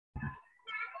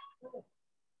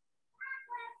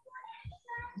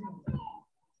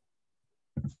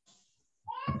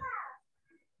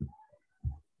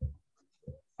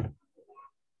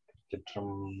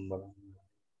திருச்சிற்றம்பலம்.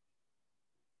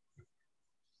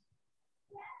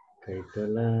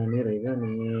 கைத்தல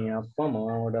நிறைகனே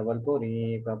அப்பமோடவள் பொறி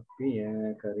கப்பிய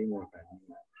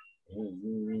கரிமுகனே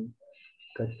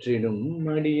கற்றிடும்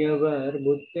அடியவர்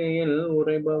புத்தியில்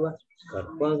உரைபவர்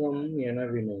கற்பகம்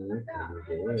எனவினை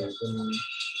கருதேகும்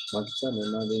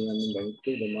மத்தமுனதியம்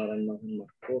வைத்திடும் அரண்மகன்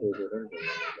மற்றொரு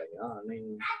யானை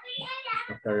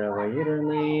மத்தழ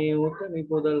வயிறனை உத்தமி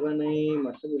புதல்வனை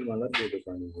மற்றதில் மலர்போடு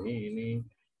பணிவேனே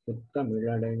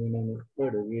முத்தமிழடைவின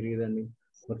முற்படு விரிதனி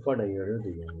முற்பட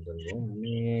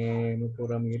எழுதியுமே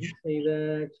முப்புறம் இரு செய்த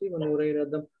சிவன் உரை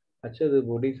ரதம் அச்சது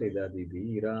பொடி செய்த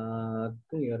அதிபீரா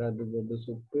துயரது பொது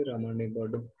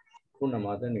சுப்பிரமணிபடும்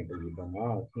குணமத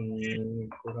நிகழ்வமாகும்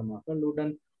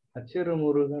புறமகளுடன் அச்சிறு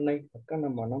முருகனை பக்கன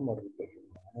மனம் அருள்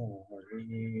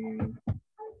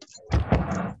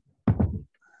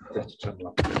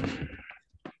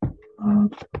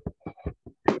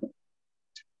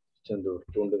செந்தூர்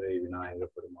தூண்டுகை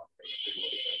விநாயகர் பெருமாள்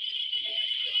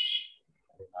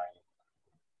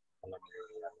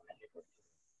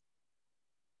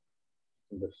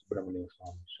சுப்பிரமணிய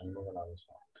சுவாமி சண்முகநாத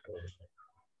சுவாமி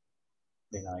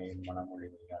விநாயகன் மனமொழி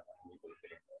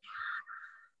கொள்கிறேன்.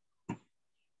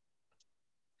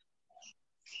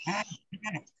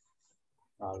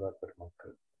 ஆழ்வார்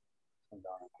பெருமக்கள்,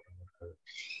 சந்தான குடும்பங்கள்,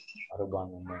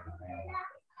 அருபான் உண்மை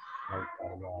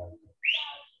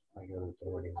ஆகியோர்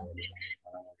திருவடி மனமொழி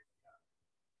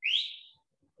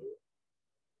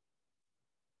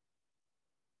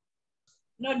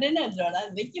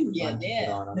வைக்க முடியாது.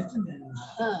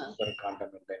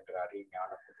 காண்டம் என்ற அறி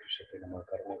ஞான புருஷத்தை நம்ம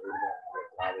கருணை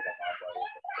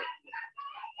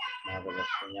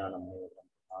ஞானம்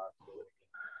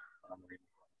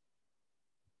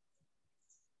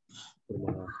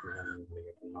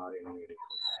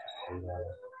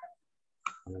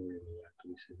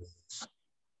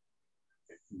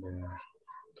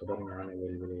தொடர் ஞான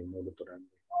வேள்விகளை என்னோடு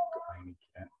தொடர்ந்து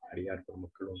பயணிக்கிற அடியார்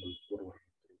பெருமக்கள் உங்கள் பூர்வ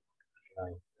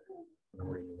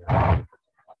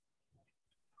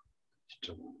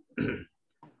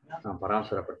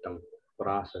பராசரப்பட்டம்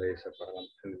பராசரேச பரவம்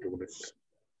என்று கொடுக்கிறேன்.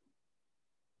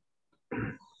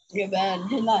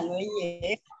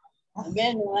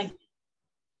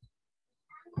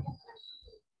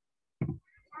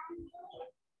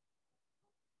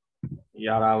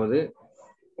 யாராவது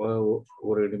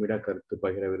ஒரு நிமிட கருத்து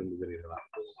பகிர விரும்புகிறீர்களா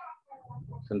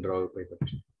சென்ற வகுப்பை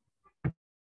பற்றி?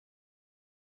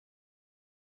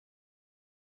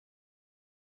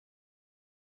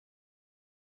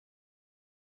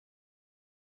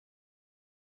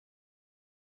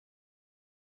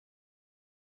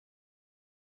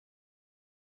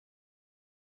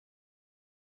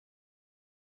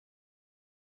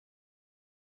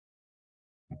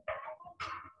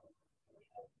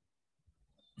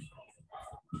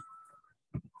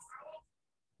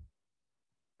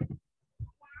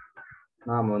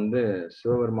 நாம்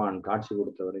சிவபெருமான் காட்சி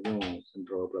கொடுத்த வரைக்கும் சென்ற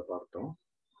வகுப்புல பார்த்தோம்.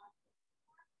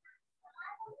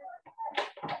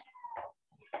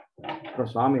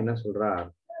 அப்புறம் சுவாமி என்ன சொல்றார்?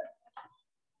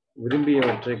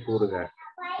 விரும்பியவற்றை கூறுக,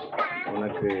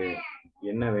 உனக்கு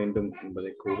என்ன வேண்டும்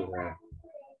என்பதை கூறுக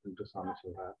என்று சுவாமி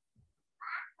சொல்றார்.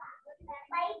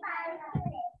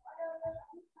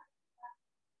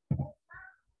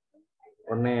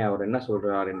 உடனே அவர் என்ன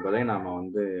சொல்றார் என்பதை நாம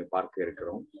பார்க்க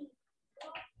இருக்கிறோம்.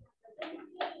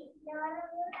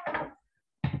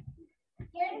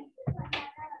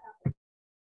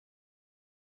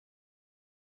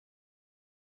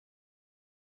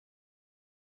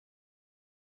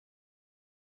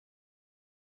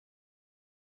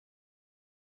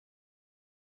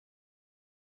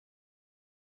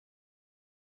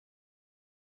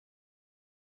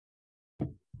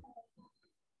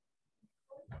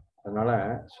 அதனால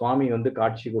சுவாமி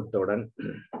காட்சி கொடுத்தவுடன்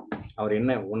அவர்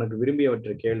என்ன உனக்கு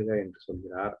விரும்பியவற்றை கேளுக என்று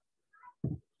சொல்கிறார்.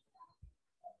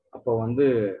 அப்போ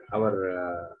அவர்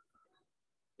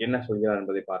என்ன சொல்கிறார்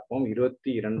என்பதை பார்ப்போம்.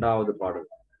 22வது பாடல்,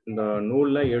 இந்த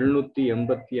நூல்ல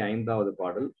 785வது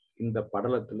பாடல், இந்த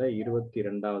படலத்துல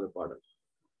 22வது பாடல்.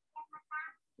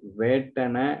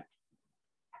 வேட்டன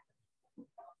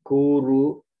கூறு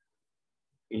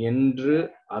என்று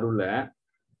அருள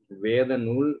வேத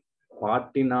நூல்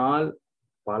பாட்டினால்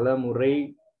பலமுறை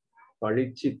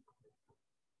பழிச்சு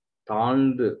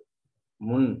தாழ்ந்து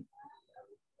முன்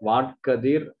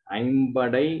வாட்கதிர்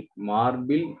ஐம்படை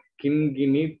மார்பில்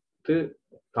கிண்கிணித்து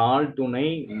தாழ்துணை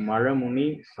மழமுனி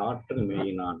சாற்றல்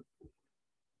மேயினான்.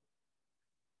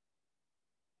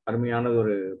 அருமையானது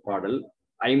ஒரு பாடல்.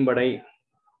 ஐம்படை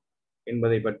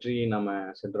என்பதை பற்றி நம்ம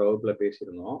சென்ற வகுப்புல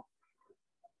பேசியிருந்தோம்.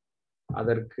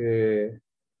 அதற்கு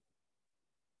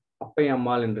அப்பை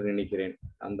அம்மாள் என்று நினைக்கிறேன்.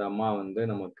 அந்த அம்மா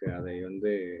நமக்கு அதை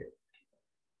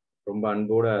ரொம்ப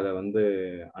அன்போடு அதை வந்து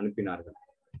அனுப்பினார்கள்.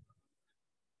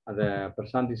 அதை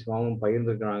பிரசாந்தி சிவாவும்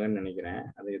பகிர்ந்துருக்கிறாங்கன்னு நினைக்கிறேன்.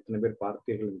 அதை எத்தனை பேர்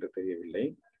பார்த்தீர்கள் என்று தெரியவில்லை.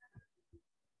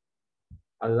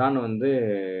 அதுதான் வந்து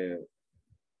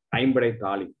ஐம்படை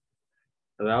தாலி.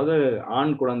 அதாவது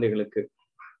ஆண் குழந்தைகளுக்கு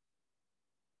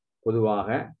பொதுவாக,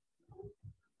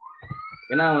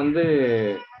 ஏன்னா வந்து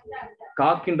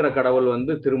காக்கின்ற கடவுள்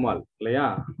வந்து திருமால் இல்லையா,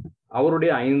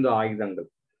 அவருடைய 5 ஆயுதங்கள்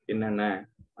என்னென்ன,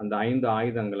 அந்த 5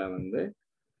 ஆயுதங்களை வந்து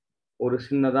ஒரு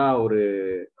சின்னதா ஒரு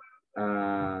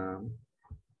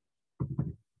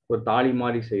தாலி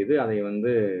மாதிரி செய்து அதை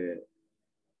வந்து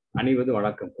அணிவது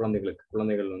வழக்கம் குழந்தைகளுக்கு.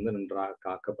 குழந்தைகள் வந்து நன்றாக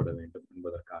காக்கப்பட வேண்டும்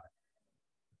என்பதற்காக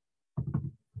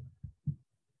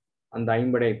அந்த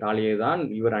ஐம்படை தாலியை தான்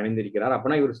இவர் அணிந்திருக்கிறார்.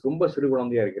 அப்பனா இவர் ரொம்ப சிறு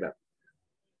குழந்தையா இருக்கிறார்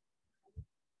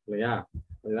இல்லையா,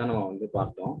 அதுதான் நம்ம வந்து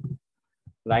பார்த்தோம்.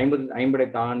 இந்த ஐம்படை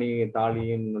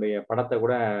தாலியினுடைய படத்தை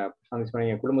கூட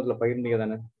என் குடும்பத்துல பகிர்ந்தீங்க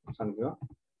தானே சந்திக்கும்,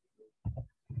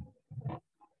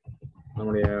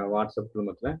 நம்முடைய வாட்ஸ்அப்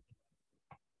குடும்பத்துல.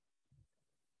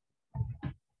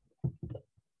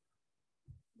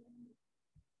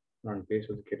 நான்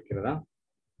பேசுவது கேட்கிறதா?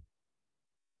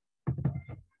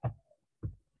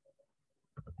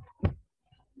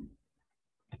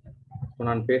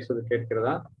 நான் பேசுவது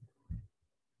கேட்கிறதா?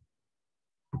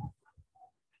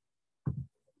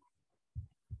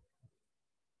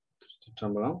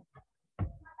 சம்பளம்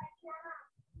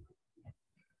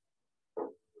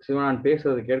சிவா, நான்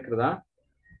பேசுறது கேட்கிறதா?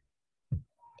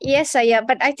 Yes, Aya,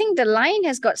 but I think the line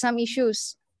has got some issues.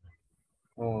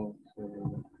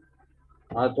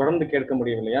 அது தொடர்ந்து கேட்க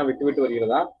முடியவில்லையா? விட்டு விட்டு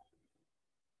வருகிறதா?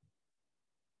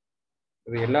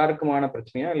 இது எல்லாருக்குமான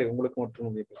பிரச்சனையா இல்லை உங்களுக்கு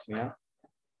மட்டும் பிரச்சனையா?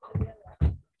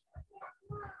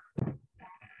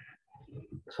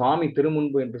 சுவாமி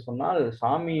திருமுன்பு என்று சொன்னால்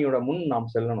சாமியோட முன்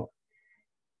நாம் செல்லணும்.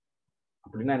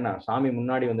 அப்படின்னா என்ன, சாமி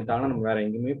முன்னாடி வந்துட்டாங்கன்னா நம்ம வேற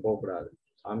எங்கேயுமே போகக்கூடாது.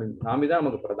 சாமி தான்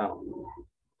நமக்கு பிரதானம்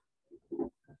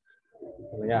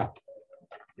இல்லையா?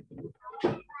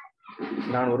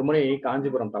 நான் ஒரு முறை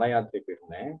காஞ்சிபுரம் தல யாத்திரை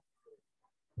போயிருந்தேன்.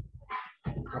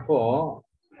 அப்போ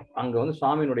அங்க வந்து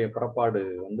சுவாமியினுடைய புறப்பாடு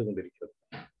வந்து கொண்டிருக்கிறது.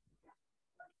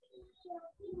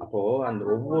 அப்போ அந்த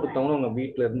ஒவ்வொருத்தவங்களும் அவங்க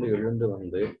வீட்டுல இருந்து எழுந்து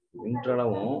வந்து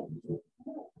இன்றளவும்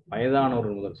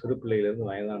வயதானவர்கள் முதல் சிறு பிள்ளையிலிருந்து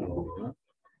வயதானவர்களும்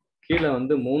கீழே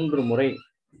வந்து 3 முறை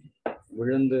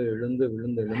விழுந்து எழுந்து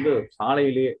விழுந்து எழுந்து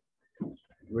சாலையிலேயே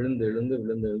விழுந்து எழுந்து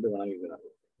விழுந்து எழுந்து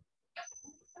வணங்குகிறார்கள்.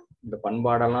 இந்த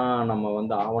பண்பாடெல்லாம் நம்ம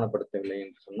வந்து ஆவணப்படுத்தவில்லை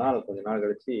என்று சொன்னால் கொஞ்ச நாள்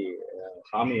கழிச்சு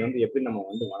சாமி வந்து எப்படி நம்ம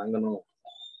வந்து வணங்கணும்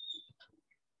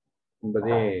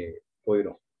என்பதே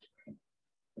போயிடும்.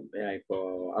 இப்போ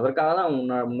அதற்காக தான்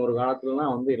முன்னொரு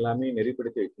காலத்துலலாம் வந்து எல்லாமே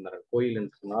நெறிப்படுத்தி வைத்திருந்தார்கள். கோயில்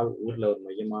என்று சொன்னால் ஊர்ல ஒரு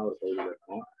மையமான ஒரு கோயில்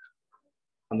இருக்கும்.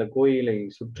 அந்த கோயிலை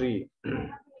சுற்றி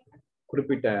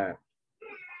குறிப்பிட்ட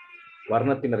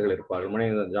வர்ணத்தினர்கள் இருப்பார்கள்.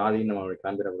 மனித ஜாதின்னு நம்ம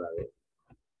காண்பிடக்கூடாது.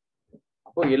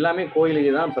 அப்போ எல்லாமே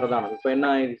கோயிலுக்கு தான் பிரதானம். இப்ப என்ன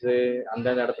ஆயிடுச்சு,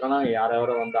 அந்தந்த இடத்துலலாம்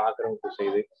யாரோ வந்து ஆக்கிரமிப்பு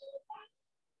செய்து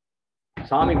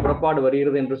சாமி புறப்பாடு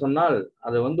வருகிறது என்று சொன்னால்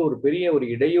அது வந்து ஒரு பெரிய ஒரு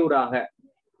இடையூறாக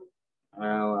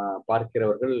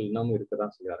பார்க்கிறவர்கள் இன்னமும்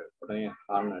இருக்கதான் செய்கிறார்கள். உடனே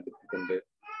காரணம் எடுத்துக்கொண்டு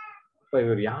இப்ப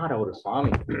இவர் யார், அவர்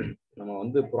சுவாமி. நம்ம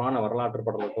வந்து புராண வரலாற்று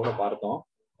படலத்தோட பார்த்தோம்.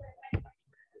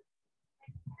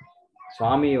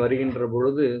 சுவாமி வருகின்ற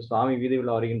பொழுது, சுவாமி வீதி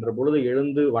விழா வருகின்ற பொழுது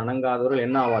எழுந்து வணங்காதவர்கள்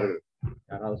என்ன ஆவார்கள்?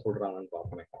 யாராவது சொல்றாங்கன்னு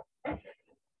பார்ப்போமே.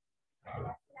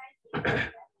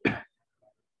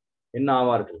 என்ன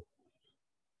ஆவார்கள்?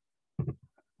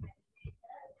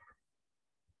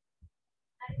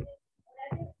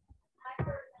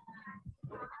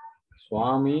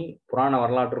 சுவாமி புராண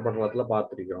வரலாற்று படலத்துல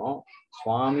பார்த்திருக்கிறோம்.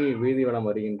 சுவாமி வீதி வலம்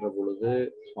வருகின்ற பொழுது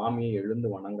சுவாமியை எழுந்து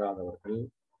வணங்காதவர்கள்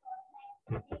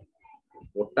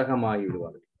ஒட்டகமாகி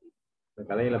விடுவார்கள். இந்த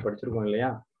கதையில படிச்சிருக்கோம்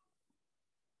இல்லையா?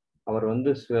 அவர் வந்து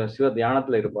சிவ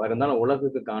தியானத்துல இருப்பார். இருந்தாலும்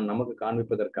உலகுக்கு நமக்கு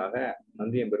காண்பிப்பதற்காக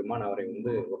நந்திய பெருமான் அவரை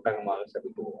வந்து ஒட்டகமாக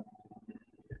சபித்து விடுவார்.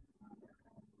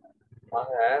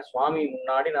 ஆக சுவாமி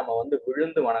முன்னாடி நம்ம வந்து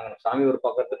விழுந்து வணங்கணும். சாமி ஒரு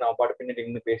பக்கத்துக்கு நம்ம பாட்டு பின்னாடி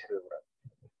நின்று பேசிருக்க கூடாது.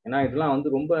 ஏன்னா இதெல்லாம் வந்து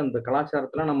ரொம்ப இந்த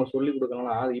கலாச்சாரத்துல நம்ம சொல்லி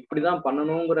கொடுக்கணும்னா அது இப்படிதான்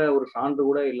பண்ணணுங்கிற ஒரு சான்று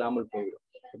கூட இல்லாமல் போயிடும்.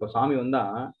 இப்ப சாமி வந்தா,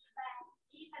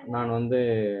 நான் வந்து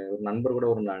ஒரு நண்பர் கூட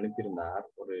ஒரு அனுப்பியிருந்தார்,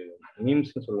 ஒரு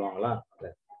மீம்ஸ்ன்னு சொல்லுவாங்களா,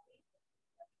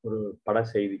 ஒரு பட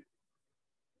செய்தி.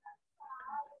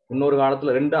 இன்னொரு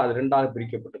காலத்துல ரெண்டாக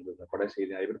பிரிக்கப்பட்டிருந்தது பட செய்தி.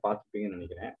 நிறைய பேர் பார்த்துப்பீங்கன்னு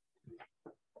நினைக்கிறேன்.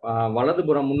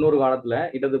 வலதுபுறம் முன்னொரு காலத்துல,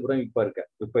 இடதுபுறம்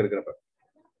இப்ப இருக்கிறப்ப.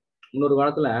 இன்னொரு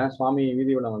காலத்துல சுவாமி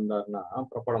வீதி விழா வந்தாருன்னா,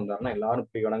 புறப்படம் வந்தாருன்னா எல்லாரும்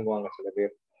போய் வணங்குவாங்க. சில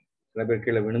பேர்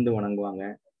கீழே விழுந்து வணங்குவாங்க.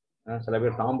 சில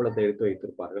பேர் தாம்பூலத்தை எடுத்து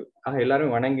வைத்திருப்பார்கள். ஆக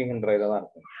எல்லாருமே வணங்குகின்ற இதான்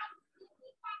இருக்கும்.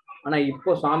 ஆனா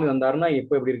இப்போ சாமி வந்தாருன்னா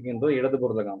இப்ப எப்படி இருக்குன்றோ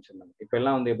இடதுபுறத்தை காமிச்சிருந்தாங்க. இப்ப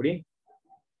எல்லாம் வந்து எப்படி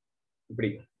இப்படி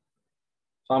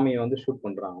சாமியை வந்து ஷூட்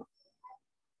பண்றாங்க.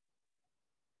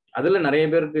 அதுல நிறைய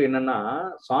பேருக்கு என்னன்னா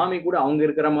சாமி கூட அவங்க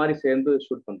இருக்கிற மாதிரி சேர்ந்து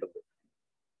ஷூட் பண்றது,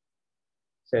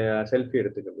 செல்ஃபி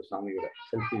எடுத்துக்கிறது, சாமி கூட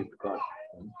செல்ஃபி எடுத்துக்காது.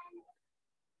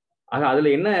 ஆக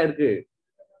அதுல என்ன இருக்கு,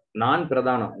 நான்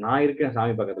பிரதானம், நான் இருக்கேன்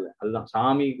சாமி பக்கத்துல, அதுதான்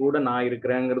சாமி கூட நான்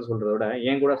இருக்கிறேங்கிறது சொல்றத விட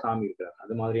என் கூட சாமி இருக்கிறார்,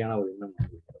 அது மாதிரியான ஒரு எண்ணம்.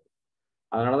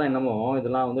 அதனாலதான் என்னமோ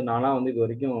இதெல்லாம் வந்து நான்லாம் வந்து இது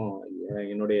வரைக்கும்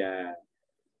என்னுடைய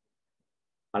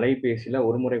அலைபேசியில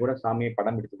ஒரு முறை கூட சாமியை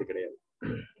படம் எடுத்தது கிடையாது.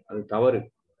 அது தவறு.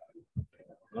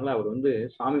 அதனால அவர் வந்து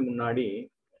சாமி முன்னாடி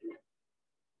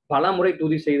பல முறை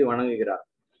துதி செய்து வணங்குகிறார்,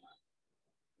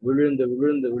 விழுந்து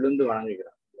விழுந்து விழுந்து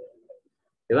வணங்குகிறார்.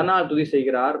 எதனால் துதி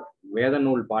செய்கிறார்? வேத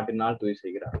நூல் பாட்டினால் துதி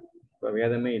செய்கிறார். இப்ப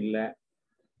வேதமே இல்லை,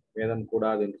 வேதம்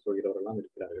கூடாது என்று சொல்கிறவரெல்லாம்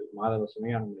இருக்கிறார்கள். மாதவ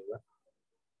சுமையான முனிவர்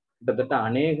கிட்டத்தட்ட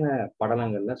அநேக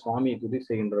படலங்கள்ல சுவாமியை துதி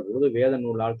செய்கின்ற போது வேத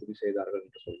நூலால் துதி செய்தார்கள்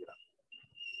என்று சொல்கிறார்.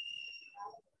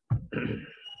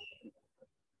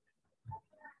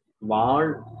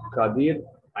 வாழ் கதிர்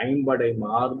ஐம்படை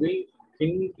மார்பில்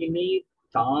கிண்கிணி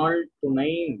தாழ்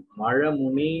துணை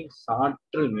மழமுனி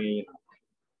சாற்று மேயினார்.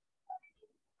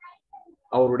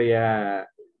 அவருடைய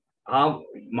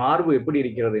மார்பு எப்படி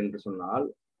இருக்கிறது என்று சொன்னால்,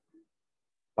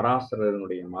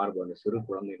 பராசரனுடைய மார்பு, அந்த சிறு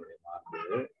குழந்தையினுடைய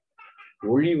மார்பு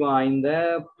ஒளி வாய்ந்த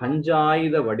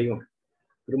பஞ்சாயுத வடிவம்,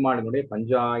 திருமாலினுடைய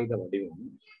பஞ்சாயுத வடிவம்.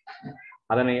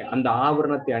 அதனை அந்த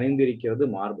ஆபரணத்தை அணிந்திருக்கிறது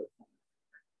மார்பு.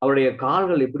 அவருடைய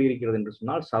கால்கள் எப்படி இருக்கிறது என்று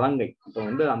சொன்னால் சலங்கை. இப்ப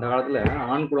வந்து அந்த காலத்துல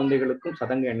ஆண் குழந்தைகளுக்கும்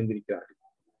சதங்கை அணிந்திருக்கிறார்கள்.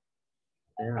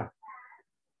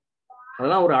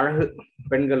 அதெல்லாம் ஒரு அழகு.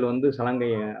 பெண்கள் வந்து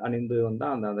சலங்கையை அணிந்து வந்தா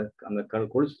அந்த அந்த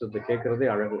கொலு சத்தத்தை கேட்கறதே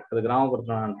அழகு. அது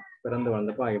கிராமப்புறத்துல நான் பிறந்து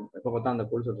வந்தப்ப எப்ப பார்த்தா அந்த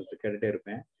கொலு சத்தத்தை கேட்டுட்டே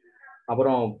இருப்பேன்.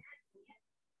 அப்புறம்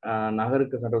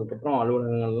நகருக்கு சென்றதுக்கு அப்புறம்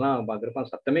அலுவலகங்கள்லாம் பாக்குறப்ப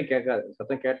சத்தமே கேட்காது.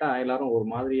 சத்தம் கேட்டா எல்லாரும் ஒரு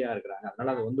மாதிரியா இருக்கிறாங்க.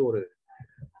 அதனால அது வந்து ஒரு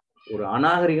ஒரு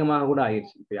அநாகரிகமாக கூட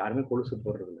ஆயிடுச்சு. இப்ப யாருமே கொலுசு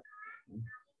போடுறது இல்லை.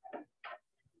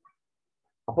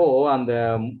 அப்போ அந்த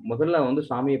முதல்ல வந்து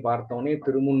சாமியை பார்த்தவனே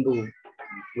திருமுண்டு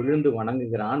விழுந்து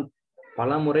வணங்குகிறான்.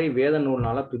 பல முறை வேத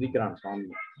நூல்னால துதிக்கிறான் சாமி.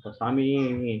 இப்போ சாமி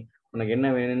உனக்கு என்ன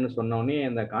வேணும்னு சொன்னோடனே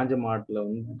அந்த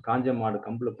காஞ்ச மாடு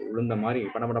கம்புல விழுந்த மாதிரி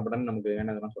படப்படன்னு நமக்கு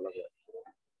வேணதெல்லாம் சொல்லக்கூடாது.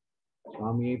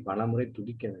 சுவாமியை பல முறை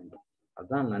துதிக்க வேண்டும்.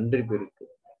 அதுதான் நன்றி பெருக்கு.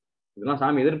 இதெல்லாம்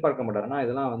சாமி எதிர்பார்க்க மாட்டாருன்னா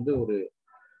இதெல்லாம் வந்து ஒரு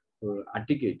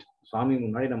அட்டிகேட். சுவாமி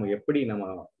முன்னாடி நம்ம எப்படி நம்ம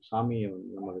சாமியை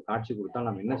நமக்கு காட்சி கொடுத்தா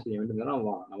நம்ம என்ன செய்ய வேண்டும்,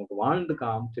 நமக்கு வாழ்ந்து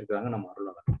காமிச்சிருக்காங்க நம்ம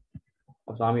அருளாளர்.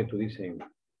 சாமியை துதி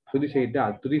செய்யணும். துதி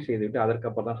செய்துவிட்டு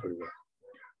அதற்கப்புறம் தான் சொல்லுவேன்.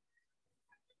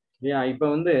 ஏன் இப்ப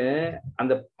வந்து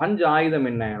அந்த பஞ்ச ஆயுதம்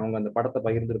என்ன, அவங்க அந்த படத்தை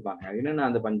பகிர்ந்திருப்பாங்க. என்னென்ன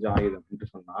அந்த பஞ்ச ஆயுதம் என்று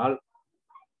சொன்னால்,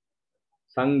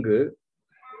 சங்கு,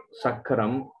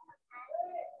 சக்கரம்,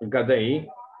 கதை,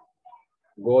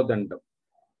 கோதண்டம்,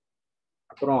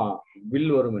 அப்புறம்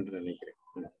வில் வரும் என்று நினைக்கிறேன்.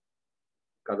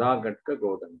 கதாகட்க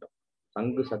கோதண்டம்,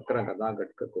 சங்கு சக்கர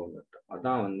கதாகட்க கோதண்டம்,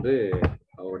 அதான் வந்து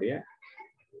அவருடைய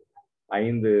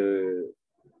 5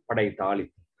 படை தாலி.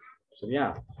 சரியா?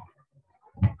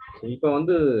 இப்ப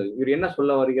வந்து இவர் என்ன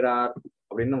சொல்ல வருகிறார்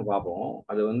அப்படின்னு நம்ம பார்ப்போம்.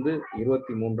 அது வந்து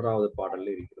 23வது பாடல்ல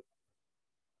இருக்கிறது.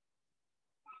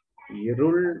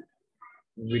 இருள்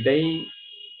விடை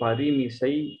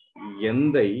பரிமிசை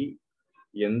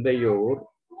எந்தையோர்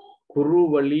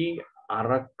குருவழி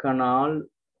அரக்கனால்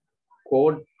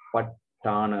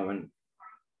கோட்பட்டானவன்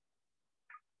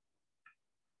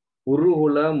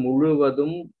உருகுல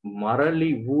முழுவதும்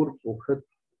மரளி ஊர்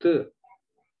புகத்து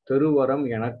திருவரம்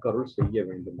எனக்கருள் செய்ய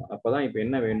வேண்டுமா. அப்பதான் இப்ப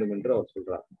என்ன வேண்டும் என்று அவர்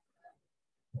சொல்றார்.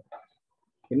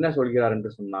 என்ன சொல்கிறார்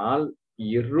என்று சொன்னால்,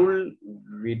 இருள்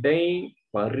விடை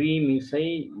பரிமிசை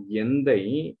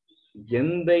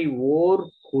எந்தை ஓர்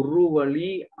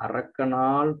குருவழி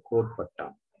அரக்கனால்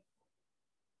கோட்பட்டான்.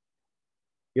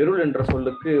 இருள் என்ற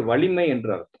சொல்லுக்கு வலிமை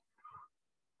என்று அர்த்தம்.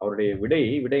 அவருடைய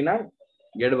விடைனா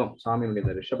எடுவம்.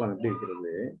 சாமியினுடைய ரிஷபம் எப்படி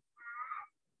இருக்கிறது,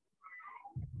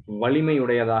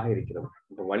 வலிமையுடையதாக இருக்கிறது.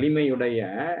 வலிமையுடைய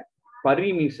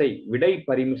பரிமிசை, விடை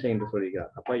பரிமிசை என்று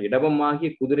சொல்கிறார். அப்ப இடவமாகிய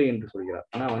குதிரை என்று சொல்கிறார்.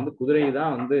 ஆனா வந்து குதிரை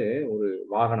தான் வந்து ஒரு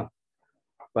வாகனம்.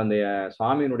 இப்ப அந்த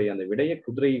சுவாமியினுடைய அந்த விடைய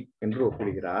குதிரை என்று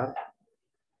ஒப்பிடுகிறார்.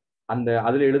 அந்த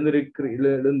அதுல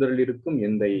எழுந்தருளிருக்கும்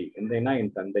எந்தைனா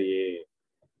என் தந்தையே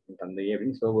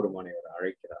அப்படின்னு சிவபெருமானை அவர்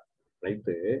அழைக்கிறார்.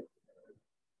 அழைத்து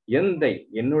எந்தை,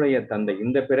 என்னுடைய தந்தை,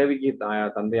 இந்த பிறவிக்கு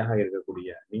தந்தையாக இருக்கக்கூடிய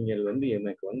நீங்கள் வந்து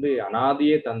எனக்கு வந்து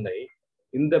அனாதியே தந்தை,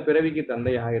 இந்த பிறவிக்கு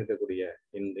தந்தையாக இருக்கக்கூடிய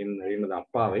எனது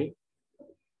அப்பாவை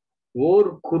ஓர்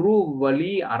குரு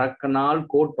வழி அரக்கனால்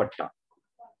கோட்பட்டான்.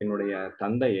 என்னுடைய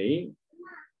தந்தையை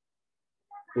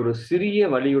ஒரு சிறிய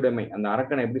வலியுடைமை, அந்த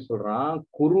அரக்கனை எப்படி சொல்றான்,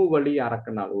 குரு வழி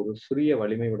அரக்கனால், ஒரு சிறிய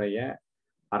வலிமையுடைய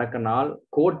அரக்கனால்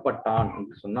கோட்பட்டான்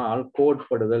என்று சொன்னால்,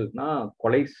 கோட்படுதல்னா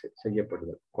கொலை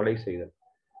செய்யப்படுதல், கொலை செய்தல்.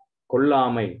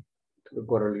 கொல்லாமை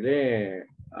திருக்குறளிலே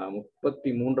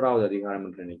 33வது அதிகாரம்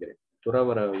என்று நினைக்கிறேன்.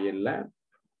 துறவரவியல்ல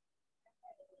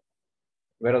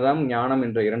விரதம் ஞானம்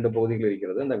என்ற 2 பகுதிகள்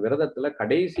இருக்கிறது. அந்த விரதத்துல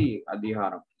கடைசி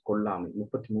அதிகாரம் கொல்லாமை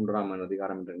 33ஆம்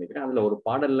அதிகாரம் என்று நினைக்கிறேன். அதுல ஒரு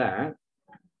பாடல்ல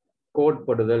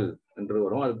கோட்படுதல் என்று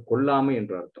வரும். அது கொல்லாமை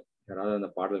என்று அர்த்தம். யாராவது அந்த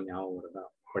பாடல் ஞாபகம் வருதா?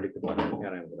 படித்து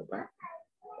பாருங்க.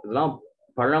 இதெல்லாம்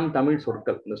பழம் தமிழ்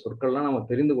சொற்கள். இந்த சொற்கள்லாம் நம்ம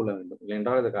தெரிந்து கொள்ள வேண்டும்.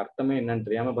 இல்லைன்றால் இதுக்கு அர்த்தமே என்னன்னு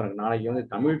தெரியாம பாருங்க, நாளைக்கு வந்து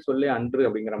தமிழ் சொல்லே அன்று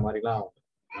அப்படிங்கிற மாதிரிலாம்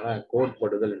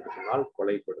கோட்படுதல் என்று சொன்னால்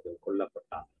கொலைப்படுதல்,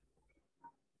 கொல்லப்பட்டான்.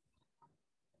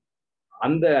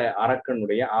 அந்த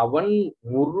அரக்கனுடைய அவன்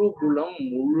உருகுலம்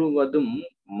முழுவதும்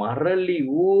மரளி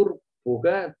ஊர் புக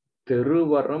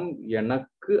தெருவரம்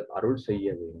எனக்கு அருள் செய்ய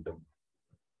வேண்டும்.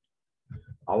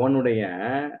 அவனுடைய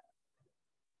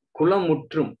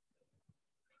குலமுற்றும்,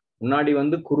 முன்னாடி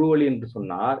வந்து குருவழி என்று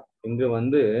சொன்னார், இங்கு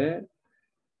வந்து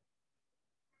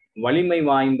வலிமை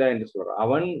வாய்ந்த என்று சொல்றார்.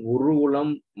 அவன்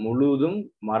உருகுலம் முழுதும்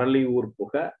மரளி ஊர்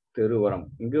புக தெருவரம்.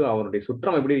 இங்கு அவருடைய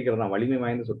சுற்றம் எப்படி இருக்கிறதா? வலிமை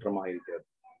வாய்ந்த சுற்றமாக இருக்கிறது.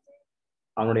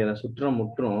 அவனுடைய அந்த சுற்றம்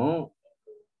முற்றும்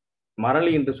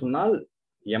மரளி என்று சொன்னால்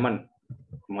யமன்.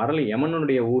 மரளி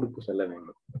யமனுடைய ஊருக்கு செல்ல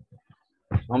வேண்டும்.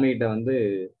 சுவாமிகிட்ட வந்து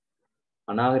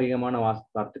அநாகரிகமான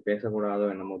வார்த்தை பேசக்கூடாதோ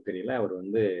என்னமோ தெரியல, அவர்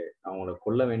வந்து அவங்களை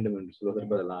கொல்ல வேண்டும் என்று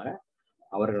சொல்வதற்கு பதிலாக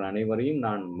அவர்கள் அனைவரையும்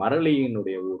நான்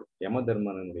மரளியினுடைய ஊர் யம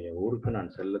தர்மனுடைய ஊருக்கு நான்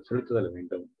செலுத்துதல்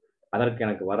வேண்டும், அதற்கு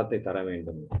எனக்கு வரத்தை தர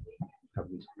வேண்டும்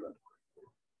அப்படின்னு சொல்றாரு.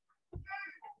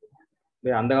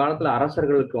 அந்த காலத்துல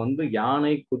அரசர்களுக்கு வந்து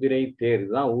யானை, குதிரை, தேர்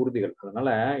இதுதான் ஊர்திகள். அதனால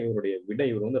இவருடைய விடை,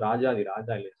 இவர் வந்து ராஜாதி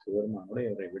ராஜா இல்லை சிவபெருமானோட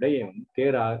இவருடைய விடையை வந்து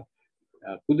தேராக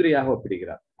குதிரையாக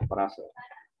ஒப்பிடுகிறார் பராசரர்.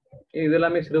 இது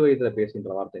எல்லாமே சிறு வயதுல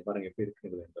பேசுகின்ற வார்த்தை. பாருங்க எப்படி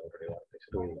இருக்கிறது என்ற அவருடைய வார்த்தை,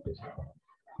 சிறு வயதில் பேசுகிறார்.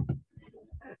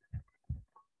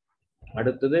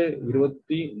 அடுத்தது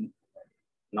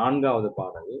 24வது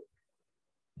பாடல்.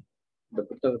 இந்த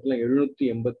புத்தகத்துல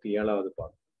 787வது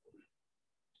பாடல்.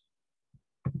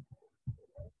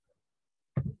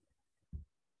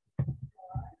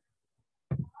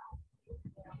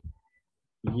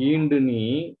 ஈண்டு நீ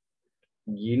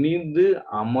இனிது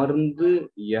அமர்ந்து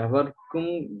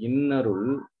எவர்க்கும்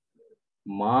இன்னருள்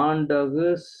மாண்டகு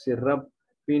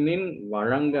சிறப்பினின்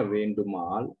வழங்க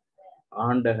வேண்டுமால்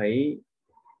ஆண்டகை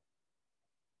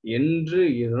என்று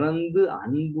இறந்து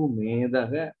அன்பு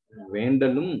மேதக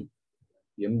வேண்டலும்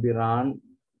எம்பிரான்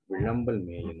விளம்பல்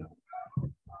மேயினான்.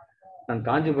 நான்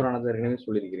காஞ்சி புராணத்தை ஏற்கனவே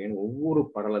சொல்லியிருக்கிறேன். ஒவ்வொரு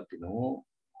படலத்திலும்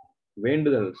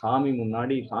வேண்டுதல், சாமி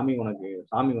முன்னாடி சாமி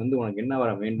வந்து உனக்கு என்ன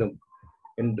வர வேண்டும்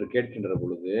என்று கேட்கின்ற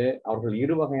பொழுது அவர்கள்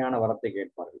 2 வகையான வரத்தை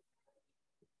கேட்பார்கள்.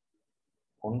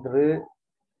 ஒன்று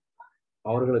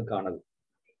அவர்களுக்கானது,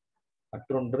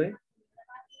 மற்றொன்று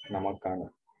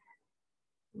நமக்கானது.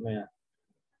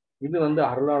 இது வந்து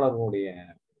அருளாளர்களுடைய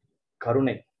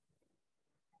கருணை.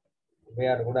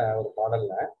 கூட ஒரு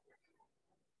பாடல்ல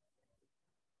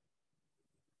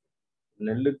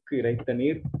நெல்லுக்கு இறைத்த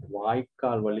நீர்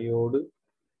வாய்க்கால் வழியோடு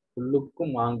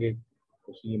புல்லுக்கும் ஆங்கே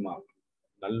குசியுமா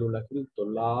நல்லுலகில்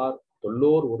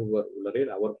தொல்லோர் ஒருவர்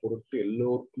உள்ளரேல் அவர் பொருட்டு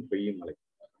எல்லோருக்கும் பெய்யும் மழை.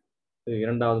 இது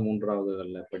 2வது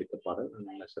 3வது படித்த பாடல்.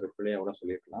 நல்ல சிறப்பிழையா கூட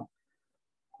சொல்லியிருக்கலாம்.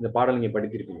 இந்த பாடல் நீங்க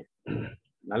படித்திருப்பீங்க.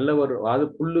 நல்லவர், அதாவது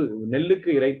புல்லு, நெல்லுக்கு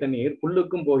இறைத்த நீர்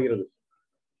புல்லுக்கும் போகிறது.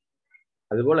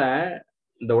 அதுபோல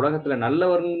இந்த உலகத்துல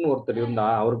நல்லவர்னு ஒருத்தர் இருந்தா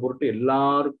அவர் பொருட்டு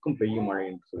எல்லாருக்கும் பெய்யும் மழை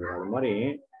என்று சொல்றாரு. அது மாதிரி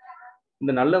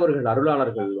இந்த நல்லவர்கள்,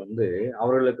 அருளாளர்கள் வந்து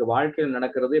அவர்களுக்கு வாழ்க்கையில்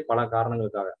நடக்கிறதே பல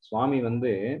காரணங்களுக்காக. சுவாமி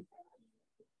வந்து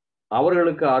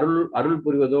அவர்களுக்கு அருள்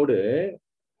புரிவதோடு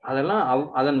அதெல்லாம்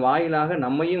அதன் வாயிலாக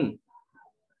நம்மையும்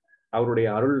அவருடைய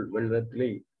அருள் வெள்ளத்திலே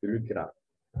இழுக்கிறார்.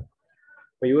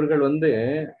 இப்ப இவர்கள் வந்து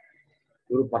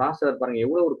ஒரு பராசரர் பாருங்க,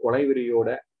 எவ்வளவு ஒரு கொலை வெறியோட,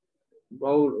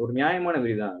 ஒரு நியாயமான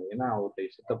வெறிதான். ஏன்னா அவருடைய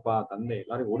சித்தப்பா, தந்தை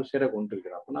எல்லாரும் ஒரு சேர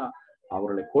கொண்டிருக்கிறார். அப்படின்னா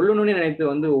அவர்களை கொல்லணும்னு நினைத்து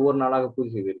வந்து ஒவ்வொரு நாளாக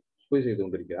பூஜை செய்து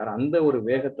கொண்டிருக்கிறார். அந்த ஒரு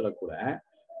வேகத்துல கூட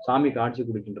சாமி காட்சி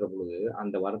கொடுக்கின்ற பொழுது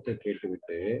அந்த வரத்தை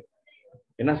கேட்டுவிட்டு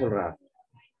என்ன சொல்றார்?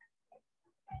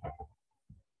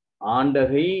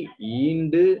 ஆண்டகை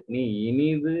ஈண்டு நீ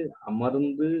இனிது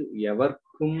அமர்ந்து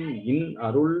எவர்க்கும் இன்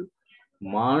அருள்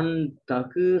மான்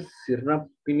தகு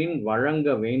சிறப்பினின் வழங்க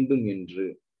வேண்டும் என்று.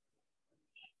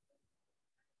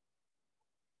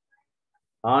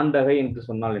 ஆண்டகை என்று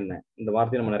சொன்னால் என்ன? இந்த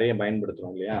வார்த்தையை நம்ம நிறைய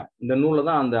பயன்படுத்துறோம் இல்லையா? இந்த நூல்ல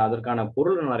தான் அதற்கான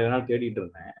பொருள் நிறைய நாள் தேடிட்டு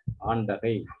இருந்தேன்.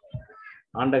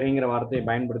 ஆண்டகைங்கிற வார்த்தையை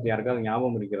பயன்படுத்தி யாருக்காவது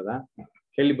ஞாபகம் இருக்கிறதா?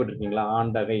 கேள்விப்பட்டிருக்கீங்களா?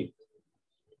 ஆண்டகை,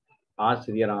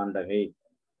 ஆசிரியர் ஆண்டகை,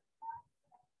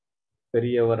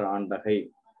 பெரியவர் ஆண்டகை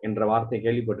என்ற வார்த்தை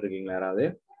கேள்விப்பட்டிருக்கீங்களா யாராவது?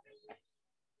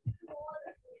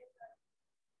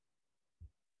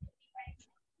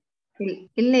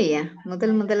 இல்லையா,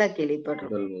 முதலா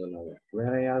கேள்விப்படுறோம்.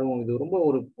 வேற யாரும்? இது ரொம்ப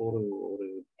ஒரு ஒரு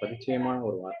பரிச்சயமான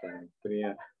ஒரு வார்த்தை. பெரிய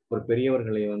ஒரு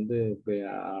பெரியவர்களை வந்து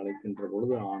அழைக்கின்ற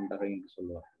பொழுது ஆண்டகை என்று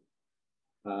சொல்லுவார்.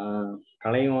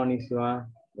 கலைவாணி சிவா,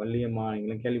 வள்ளியம்மா,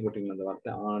 நீங்களும் கேள்விப்பட்டீங்களா அந்த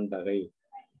வார்த்தை ஆண்டகை?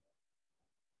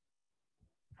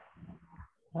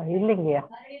 இல்லைங்கய்யா,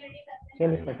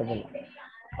 கேள்விப்பட்டதில்லை.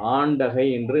 ஆண்டகை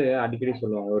என்று அடிக்கடி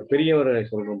சொல்லுவாங்க ஒரு பெரியவரை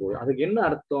சொல்ற போது. அதுக்கு என்ன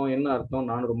அர்த்தம்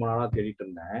நான் ரொம்ப நாளா தேடிட்டு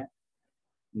இருந்தேன்.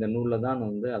 இந்த நூல்ல தான்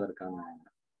வந்து அதற்கான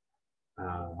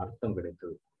அர்த்தம்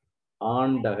கிடைத்தது.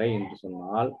 ஆண்டகை என்று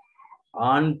சொன்னால்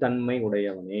ஆண் தன்மை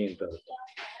உடையவனே என்று அர்த்தம்.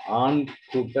 ஆண்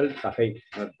கூட்டல் தகை,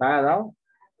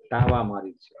 தாவா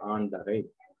மாறிடுச்சு ஆண்டகை.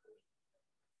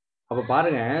 அப்ப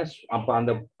பாருங்க, அப்ப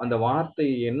அந்த வார்த்தை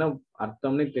என்ன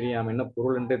அர்த்தம்னே தெரியாம, என்ன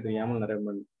பொருள் என்றே தெரியாமல்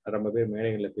ரொம்ப பேர்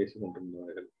மேடைகள்ல பேசிக்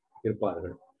கொண்டிருந்தவர்கள்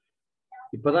இருப்பார்கள்.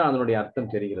 இப்பதான் அதனுடைய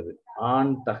அர்த்தம் தெரிகிறது.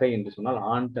 ஆண் தகை என்று சொன்னால்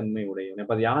ஆண் தன்மை உடையவன்.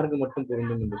 அப்ப அது யாருக்கு மட்டும்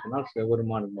பொருந்தும் என்று சொன்னால்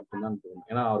சிவபெருமானுக்கு மட்டும்தான் பொருந்தும்.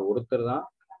 ஏன்னா அவர் ஒருத்தர் தான்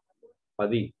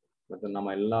பதி,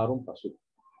 நம்ம எல்லாரும் பசு.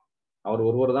 அவர்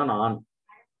ஒருவர் தான் ஆண்,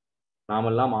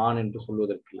 நாமெல்லாம் ஆண் என்று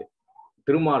சொல்வதற்கு இல்லை.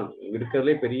 திருமால்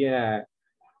இருக்கிறதுலே பெரிய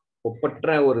ஒப்பற்ற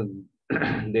ஒரு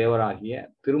தேவராகிய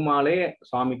திருமாலே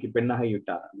சுவாமிக்கு பெண்ணாகி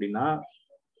விட்டார் அப்படின்னா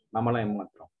நம்மளாம்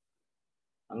ஏமாற்றோம்.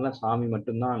 அதனால சாமி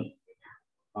மட்டும்தான்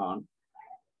ஆண்.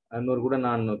 இன்னொரு கூட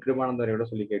நான் கிருபானந்தரையோட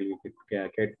சொல்லி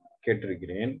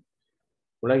கேட்டிருக்கிறேன்.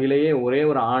 உலகிலேயே ஒரே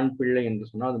ஒரு ஆண் பிள்ளை என்று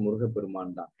சொன்னால் அது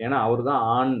முருகப்பெருமான் தான். ஏன்னா அவர்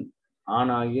தான்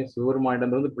ஆணாகிய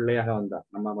சிவபெருமானிடமிருந்து பிள்ளையாக வந்தார்.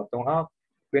 நம்ம மற்றவங்க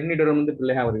பெண்ணிடமிருந்து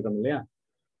பிள்ளையாக வருகிறோம் இல்லையா?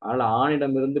 அதனால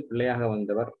ஆணிடமிருந்து பிள்ளையாக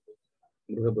வந்தவர்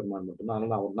முருகப்பெருமான் மட்டும்தான்.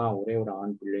 அதனால அவர் தான் ஒரே ஒரு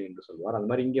ஆண் பிள்ளை என்று சொல்வார். அது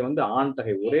மாதிரி இங்க வந்து ஆண்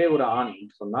தகை, ஒரே ஒரு ஆண்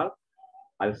என்று சொன்னால்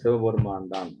அது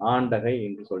சிவபெருமான் தான் ஆண்டகை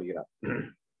என்று சொல்கிறார்.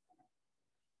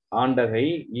 ஆண்டகை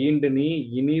ஈண்டு நீ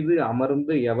இனிது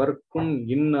அமர்ந்து எவர்க்கும்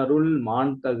இன்னருள்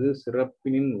மாண்தகு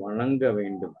சிறப்பினின் வழங்க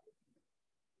வேண்டும்.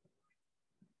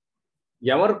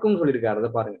 எவருக்கும் சொல்லியிருக்காரு. அதை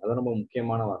பாருங்க, அது ரொம்ப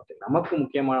முக்கியமான வார்த்தை, நமக்கு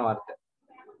முக்கியமான வார்த்தை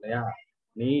இல்லையா?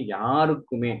 நீ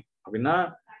யாருக்குமே அப்படின்னா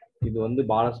இது வந்து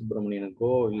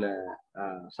பாலசுப்ரமணியனுக்கோ இல்ல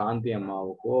சாந்தி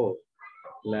அம்மாவுக்கோ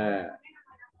இல்ல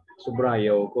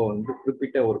சுப்ராயாவுக்கோ வந்து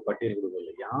குறிப்பிட்ட ஒரு பட்டியல்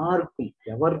கொடுக்கல. யாருக்கும்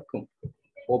எவருக்கும்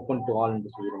ஓப்பன் டு ஆல்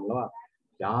என்று சொல்கிறோம்லவா?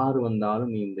 யாரு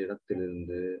வந்தாலும் நீ இந்த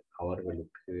இடத்திலிருந்து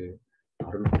அவர்களுக்கு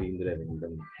அருள் புரிந்திட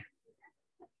வேண்டும்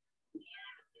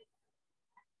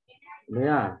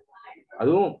இல்லையா?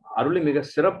 அதுவும் அருளை மிக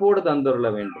சிறப்போடு தந்தருள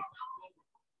வேண்டும்.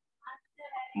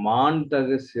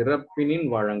 மாண்தகு சிறப்பினின்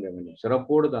வழங்க வேண்டும்,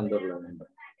 சிறப்போடு தந்தருள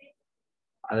வேண்டும்.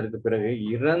 அதற்கு பிறகு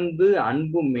இறந்து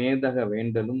அன்பு மேதக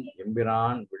வேண்டலும்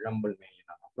எம்பிரான் விளம்பல்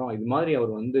மேயினான். அப்புறம் இது மாதிரி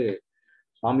அவர் வந்து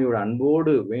சுவாமியோட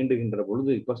அன்போடு வேண்டுகின்ற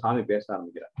பொழுது இப்ப சாமி பேச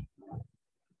ஆரம்பிக்கிறார்.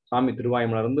 சாமி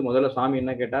திருவாய்மலர்ந்து முதல்ல சாமி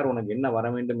என்ன கேட்டார்? உனக்கு என்ன வர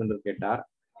வேண்டும் என்று கேட்டார்.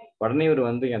 உடனே இவர்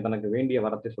வந்து தனக்கு வேண்டிய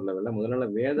வரத்தை சொல்லவில்லை. முதல்ல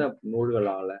வேத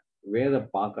நூல்களால வேத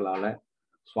பாக்களால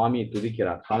சுவாமியை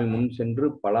துதிக்கிறார். சுவாமி முன் சென்று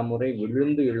பல முறை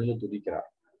விழுந்து எழுந்து துதிக்கிறார்.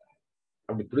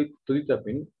 அப்படி துதித்த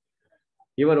பின்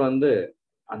இவர் வந்து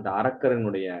அந்த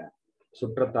அரக்கரனுடைய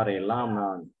சுற்றத்தாரை எல்லாம்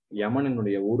நான்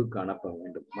யமனினுடைய ஊருக்கு அனுப்ப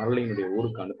வேண்டும், மரளியினுடைய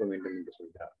ஊருக்கு அனுப்ப வேண்டும் என்று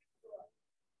சொல்கிறார்.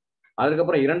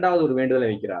 அதுக்கப்புறம் இரண்டாவது ஒரு வேண்டுதலை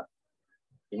வைக்கிறார்.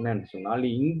 என்னன்னு சொன்னால்,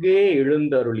 இங்கே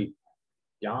எழுந்தருளி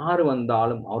யாரு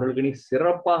வந்தாலும் அவர்களுக்கு நீ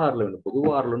சிறப்பாக அருள வேண்டும்,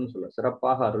 பொதுவாக அருள்னு சொல்ல,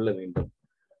 சிறப்பாக அருள வேண்டும்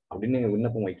அப்படின்னு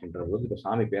விண்ணப்பம் வைக்கின்ற போது இப்ப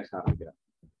சாமி பேச ஆரம்பிக்கிறார்.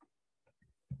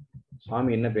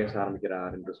 சுவாமி என்ன பேச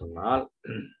ஆரம்பிக்கிறார் என்று சொன்னால்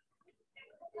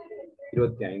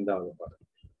 25வது பாடல்.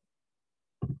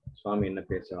 சுவாமி என்ன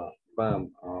பேசுறார்? இப்ப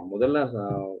முதல்ல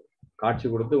காட்சி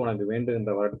கொடுத்து உனக்கு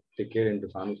வேண்டுகின்ற வரத்தை கேள் என்று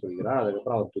சாமி சொல்கிறார்.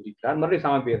 அதுக்கப்புறம் அவர் துதிக்கிறார். மறுபடியும்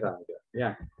சாமி பேச ஆரம்பிக்கிறார்.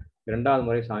 ஏன் 2வது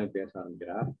முறை சாமி பேச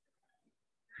ஆரம்பிக்கிறார்.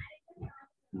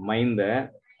 மைந்த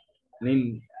நின்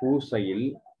பூசையில்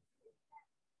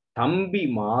தம்பி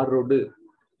மாறொடு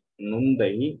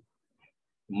நுந்தை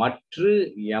மற்று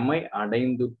எமை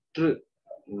அடைந்துற்று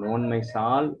நோன்மை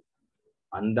சால்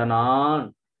அந்த நான்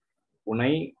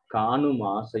உனை காணும்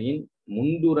ஆசையின்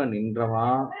முந்துர நின்றவா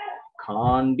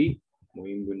காண்டி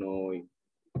மொயம்பு நோய்.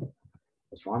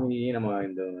 சுவாமியே நம்ம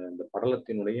இந்த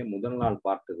படலத்தினுடைய முதல் நாள்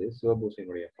பார்த்தது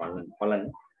சிவபூசையினுடைய பலன்.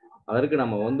 அதற்கு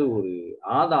நம்ம வந்து ஒரு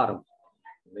ஆதாரம்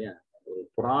இல்லையா, ஒரு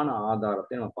புராண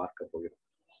ஆதாரத்தை நம்ம பார்க்க போகிறோம்.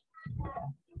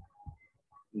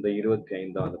 இந்த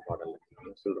 25வது பாடல்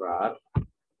சொல்றார்.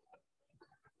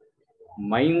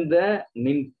 மைந்த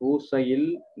நின் பூசையில்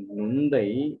நுந்தை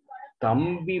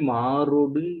தம்பி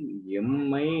மாறொடு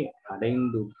எம்மை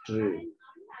அடைந்துற்று.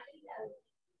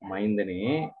 மைந்தனே,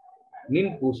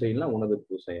 நின் பூசையில்னா உனது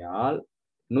பூசையால்,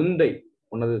 நுந்தை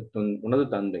உனது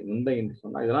தந்தை. நுந்தை என்று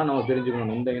சொன்னால் இதெல்லாம் நம்ம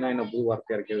தெரிஞ்சுக்கணும். நுந்தைனா என்ன புது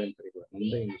வார்த்தையா இருக்கிறதுன்னு தெரியல.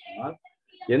 நுந்தை என்று சொன்னால்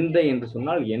எந்தை என்று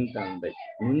சொன்னால் என் தந்தை.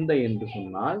 நுந்தை என்று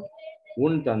சொன்னால்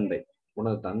உன் தந்தை.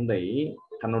 உனது தந்தை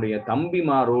தன்னுடைய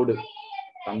தம்பிமாரோடு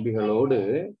தம்பிகளோடு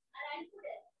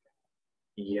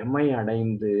எமை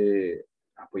அடைந்து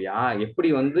அப்போ எப்படி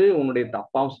வந்து உன்னுடைய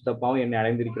தப்பாவும் சித்தப்பாவும் என்னை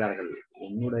அடைந்திருக்கிறார்கள்?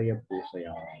 உன்னுடைய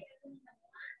பூசையா,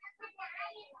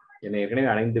 என்னை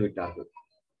ஏற்கனவே அடைந்து விட்டார்கள்.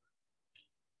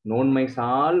 நோன்மை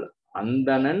சால்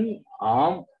அந்தணன்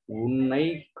ஆம் உன்னை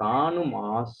காணும்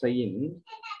ஆசையின்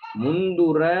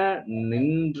முந்துற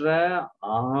நின்ற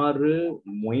ஆறு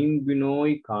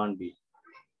மொயம்பினோய் காண்பி.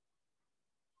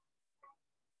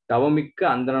 தவமிக்க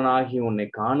அந்தணனாகி உன்னை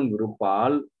காணும்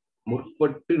விருப்பால்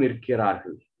முற்பட்டு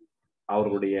நிற்கிறார்கள்.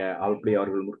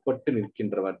 அவர்கள் முற்பட்டு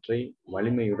நிற்கின்றவற்றை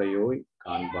வலிமையுடையோய்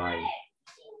காண்பாய்.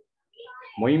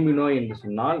 மொயம்பினோய் என்று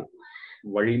சொன்னால்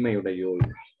வலிமையுடையோய்.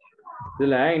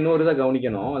 இதுல இன்னொரு இதை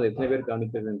கவனிக்கணும். அது எத்தனை பேர்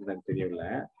கவனிக்கிறது என்று எனக்கு தெரியல.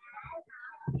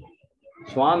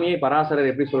 சுவாமியை பராசரர்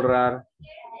எப்படி சொல்றார்,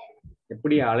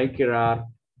 எப்படி அழைக்கிறார்?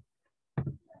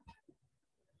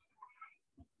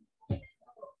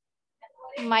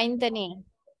 மைந்தனே.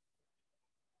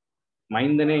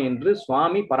 மைந்தனே என்று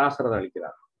சுவாமி பராசரர்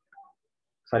அழைக்கிறார்.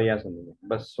 சரியா சொன்னீங்க.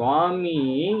 இப்ப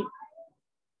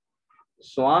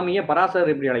சுவாமிய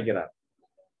பராசரர் எப்படி அழைக்கிறார்?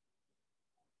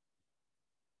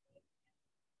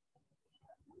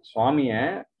 சுவாமிய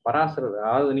பராசரர்,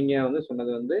 அதாவது நீங்க வந்து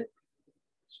சொன்னது வந்து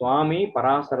சுவாமி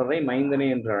பராசரரை மைந்தனே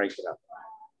என்று அழைக்கிறார்.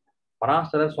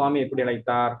 பராசரர் சுவாமி எப்படி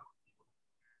அழைத்தார்?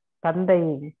 தந்தை.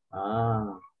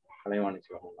 கலைவாணி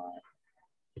சொல்லலாம்.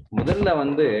 முதல்ல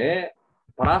வந்து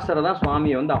பராசரர் தான்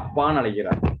சுவாமியை வந்து அப்பான்னு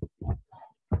அழைக்கிறார்.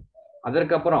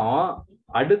 அதற்கப்புறம்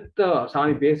அடுத்த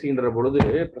சாமி பேசுகின்ற பொழுது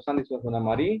பிரசாந்தி சொன்ன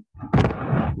மாதிரி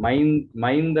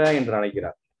மைந்த என்று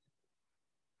அழைக்கிறார்.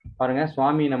 பாருங்க,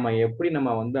 சுவாமி நம்ம எப்படி நம்ம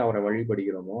வந்து அவரை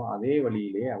வழிபடுகிறோமோ அதே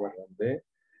வழியிலே அவர் வந்து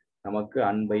நமக்கு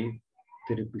அன்பை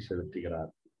திருப்பி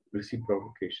செலுத்துகிறார்.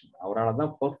 ரிசிப்ரோகேஷன். அவரால்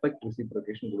தான் பர்ஃபெக்ட்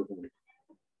ரிசிப்ரோகேஷன் கொடுக்க முடியும்.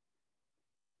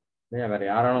 வேற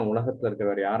யாராலும் உலகத்துல இருக்க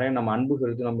வேற யாரையும் நம்ம அன்பு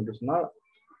செலுத்தணும் என்று சொன்னால்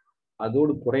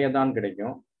அதோடு குறையதான்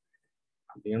கிடைக்கும்.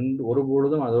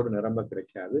 ஒருபொழுதும் அதோடு நிரம்ப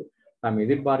கிடைக்காது. நாம்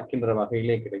எதிர்பார்க்கின்ற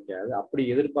வகையிலே கிடைக்காது. அப்படி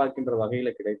எதிர்பார்க்கின்ற வகையில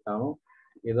கிடைத்தாலும்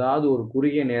ஏதாவது ஒரு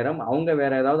குறுகிய நேரம் அவங்க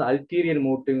வேற ஏதாவது அல்டீரியர்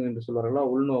மோட்டிவ் என்று சொல்வார்களா,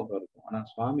 உள்நோக்கம் இருக்கும். ஆனா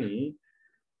சுவாமி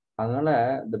அதனால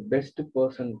the best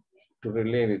person to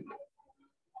relay with,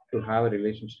 to have a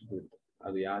relationship with,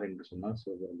 அது யார் என்று சொன்னால்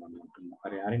சிவபெருமான் மட்டும்தான்.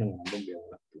 வேற யாரையும் நம்ம நம்ப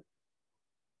முடியாது.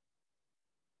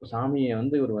 சாமியை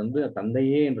வந்து இவர் வந்து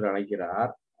தந்தையே என்று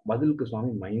அழைக்கிறார், பதிலுக்கு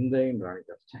சுவாமி மைந்த என்று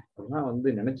அழைக்கிறார். அதெல்லாம் வந்து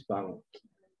நினைச்சு பார்க்கணும்.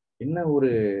 என்ன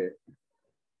ஒரு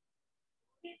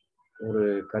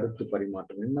கருத்து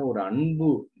பரிமாற்றம், என்ன ஒரு அன்பு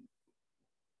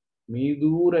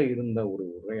மீதூர இருந்த ஒரு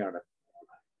உரையாடல்.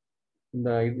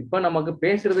 இப்ப நமக்கு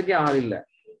பேசுறதுக்கே ஆள் இல்லை.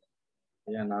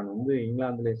 ஏன், நான் வந்து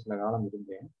இங்கிலாந்துல சில காலம்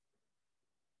இருந்தேன்.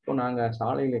 இப்போ நாங்க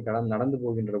சாலையில நடந்து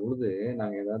போகின்ற பொழுது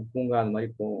நாங்க ஏதாவது பூங்கா அந்த மாதிரி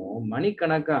போவோம்.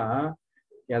 மணிக்கணக்கா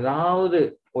ஏதாவது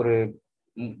ஒரு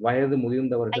வயது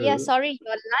முதிர்ந்தவர்கள். ஐயா, சாரி,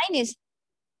 your line is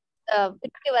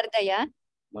விட்டு வருது ஐயா.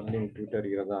 மறுபடியும் விட்டு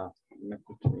வருகிறதா? என்ன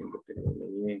பிரச்சனை என்று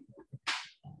தெரியவில்லையே.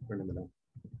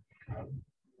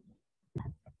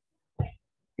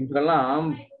 இப்பெல்லாம்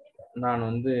நான்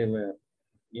வந்து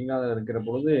இங்காத இருக்கிற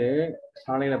பொழுது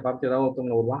சாலையில பார்த்து ஏதாவது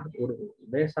ஒருத்தவங்க ஒரு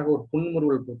லேசாக ஒரு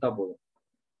புன்முறுவல் கொடுத்தா போதும்,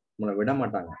 நம்மளை விட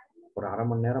மாட்டாங்க. ஒரு அரை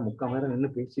மணி நேரம் 3/4 மணி நேரம் நின்று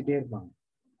பேசிட்டே இருப்பாங்க.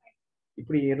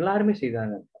 இப்படி எல்லாருமே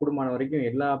செய்தாங்க. கூடுமான வரைக்கும்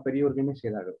எல்லா பெரியவர்களுமே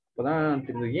செய்தாங்க. இப்பதான்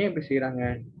தெரிஞ்சது ஏன் இப்படி செய்யறாங்க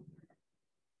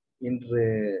என்று.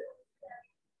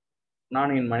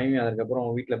 நானும் என் மனைவி அதுக்கப்புறம்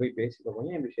வீட்டுல போய் பேசி பார்ப்போம்,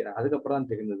 ஏன் இப்படி செய்யறாங்க. அதுக்கப்புறம்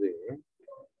தான் தெரிந்தது,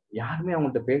 யாருமே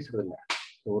அவங்கள்ட்ட பேசுறது இல்லை.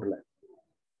 ஊர்ல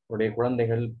அவருடைய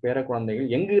குழந்தைகள், பேர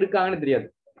குழந்தைகள் எங்க இருக்காங்கன்னு தெரியாது.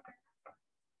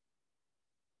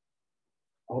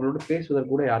 அவங்களோட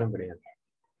பேசுவதற்கு கூட யாரும் கிடையாது.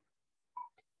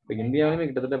 இப்ப இந்தியாவிலுமே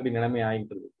கிட்டத்தட்ட அப்படி நிலைமை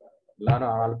ஆகிட்டு இருக்கு.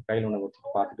 எல்லாரும் ஆளுக்கு கையில் ஒண்ணு வச்சு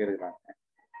பார்த்துட்டே இருக்கிறாங்க.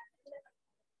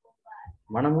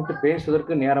 மனம் விட்டு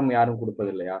பேசுவதற்கு நேரம் யாரும்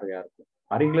கொடுப்பதில்லை. யாருக்கும்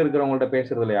அருகில் இருக்கிறவங்கள்ட்ட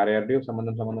பேசுறது இல்லை. யார்கிட்டயும்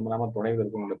சம்பந்தம் இல்லாம தொலைவில்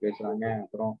இருக்கிறவங்கள்ட்ட பேசுறாங்க.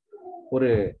 அப்புறம் ஒரு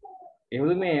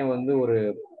எதுவுமே வந்து ஒரு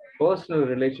personal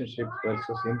relationship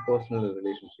versus impersonal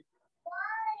relationship.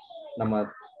 நம்ம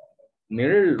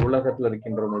நிழல் உலகத்துல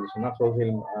இருக்கின்றோம் சொன்னா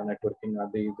சோசியல் நெட்வொர்க்கிங்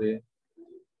அது இது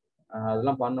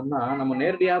அதெல்லாம் பண்ணோம்னா நம்ம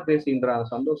நேரடியா பேசுகின்ற அந்த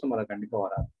சந்தோஷம் அதை கண்டிப்பா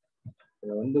வராது.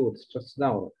 இது வந்து ஒரு ஸ்ட்ரெஸ்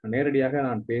தான் வரும். நேரடியாக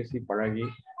நான் பேசி பழகி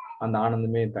அந்த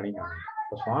ஆனந்தமே தனியாக.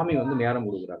 இப்போ சுவாமி வந்து நேரம்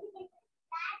கொடுக்குறாரு.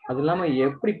 அது இல்லாம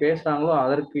எப்படி பேசுறாங்களோ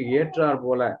அதற்கு ஏற்றார்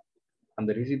போல அந்த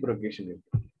ரிசிப்ரோகேஷன்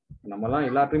இருக்கு. நம்மலாம்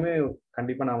எல்லாத்தையுமே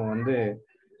கண்டிப்பா நாம வந்து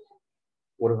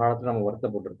ஒரு காலத்துல நம்ம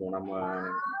வருத்தப்பட்டிருக்கோம். நம்ம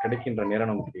கிடைக்கின்ற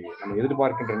நேரம் நமக்கு, நம்ம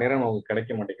எதிர்பார்க்கின்ற நேரம் நமக்கு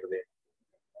கிடைக்க மாட்டேங்கிறது.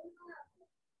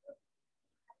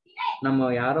 நம்ம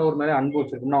யாரோ ஒரு மேல அன்பு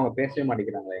வச்சிருக்கோம்னா அவங்க பேசவே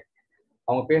மாட்டேங்கிறாங்களே.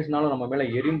 அவங்க பேசினாலும் நம்ம மேல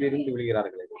எரிந்து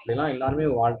விழுகிறார்களே. இப்படிலாம் எல்லாருமே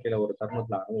வாழ்க்கையில ஒரு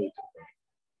தருணத்துல அனுபவிச்சிருக்கோம்.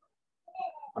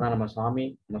 ஆனா நம்ம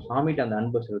சுவாமிகிட்ட அந்த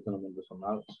அன்பை செலுத்தணும் என்று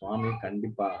சொன்னால் சுவாமி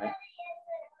கண்டிப்பாக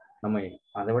நம்மை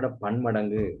அதை விட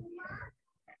பன்மடங்கு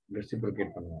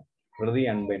ரெசிப்ரோகேட் பண்ணுவோம்.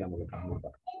 ஹிருதய அன்பை நமக்கு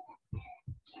காண்பிப்பார்.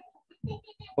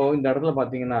 இப்போ இந்த இடத்துல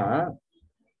பாத்தீங்கன்னா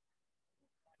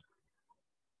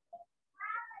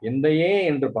எந்தையே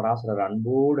என்று பராசரர்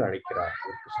அன்போடு அழைக்கிறார்.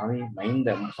 சாமி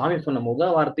மைந்த, சாமி சொன்ன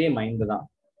முதல் வார்த்தையே மைந்து தான்.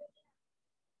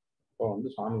 இப்போ வந்து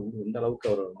சுவாமி வந்து எந்த அளவுக்கு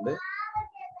அவர் வந்து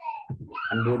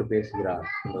அன்போடு பேசுகிறார்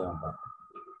என்பதுதான் பார்ப்போம்.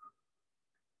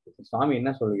 சுவாமி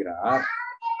என்ன சொல்கிறார்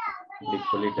இப்படி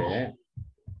சொல்லிட்டு,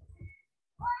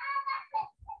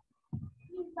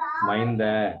 மைந்த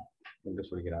என்று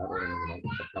சொல்கிறார். ஒரு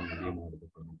நிமிடம், சத்தம் அதிகமாக இருக்கு.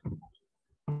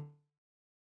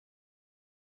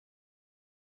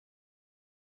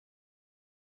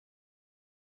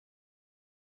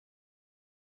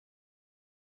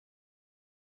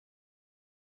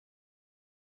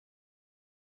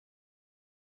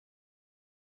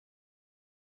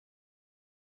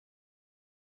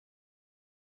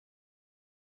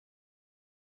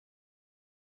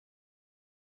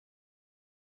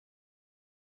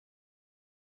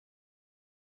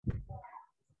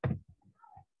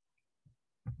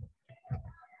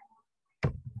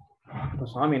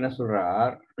 சுவாமி என்ன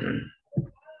சொல்றார்,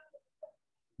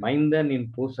 மைந்தனின்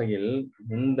பூசையில்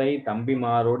முந்தை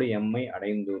தம்பிமாரோடு எம்மை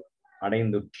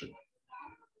அடைந்துற்று.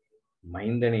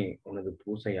 மைந்தனே உனது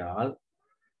பூசையால்,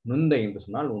 நுந்தை என்று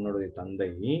சொன்னால் உன்னுடைய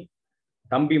தந்தை,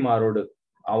 தம்பிமாரோடு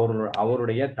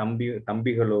அவருடைய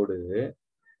தம்பிகளோடு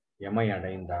எமை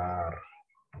அடைந்தார்.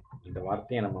 இந்த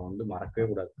வார்த்தையை நம்ம வந்து மறக்கவே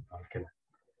கூடாது வாழ்க்கையில.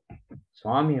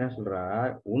 சுவாமி என்ன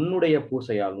சொல்றார், உன்னுடைய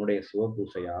பூசையால், உன்னுடைய சிவ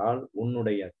பூசையால்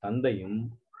உன்னுடைய தந்தையும்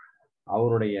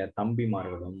அவருடைய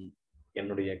தம்பிமார்களும்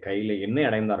என்னுடைய கையில என்னை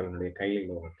அடைந்தார்கள், என்னுடைய கையில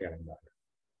லோகத்தை அடைந்தார்கள்.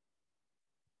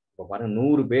 இப்ப பாருங்க,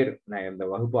 100 பேர் நான் இந்த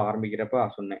வகுப்பு ஆரம்பிக்கிறப்ப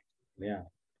சொன்னேன் இல்லையா,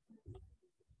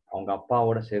 அவங்க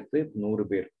அப்பாவோட சேர்த்து 100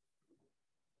 பேர்.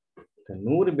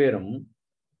 100 பேரும்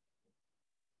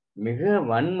மிக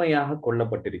வன்மையாக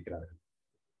கொல்லப்பட்டிருக்கிறார்கள்.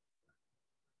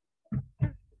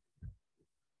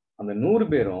 அந்த 100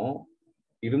 பேரும்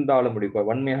இருந்தாலும் இப்ப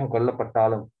வன்மையாக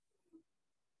கொல்லப்பட்டாலும்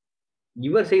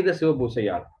இவர் செய்த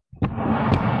சிவபூசையால்,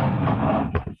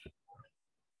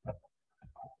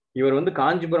 இவர் வந்து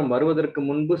காஞ்சிபுரம் வருவதற்கு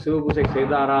முன்பு சிவபூசை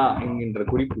செய்தாரா என்கின்ற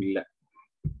குறிப்பு இல்லை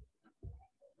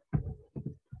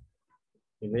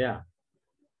இல்லையா.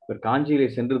 இவர்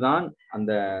காஞ்சியிலே சென்றுதான்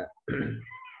அந்த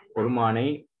பெருமானை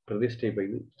பிரதிஷ்டை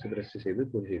செய்து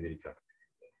பூஜை செய்திருக்கிறார்.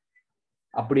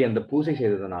 அப்படி அந்த பூஜை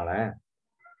செய்ததுனால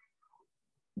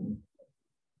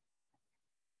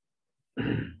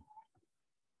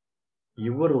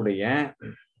இவருடைய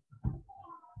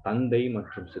தந்தை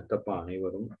மற்றும் சித்தப்பா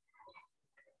அனைவரும்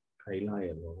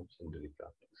கைலாயம்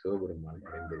சென்றிருக்கிறார்கள், சிவபெருமானை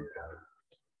அடைந்திருக்கிறார்கள்.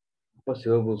 அப்ப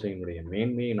சிவபூசையினுடைய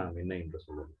மேன்மையை நாம் என்ன என்று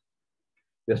சொல்லுவோம்.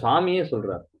 இந்த சாமியே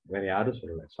சொல்றார், வேற யாரும்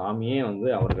சொல்லல. சாமியே வந்து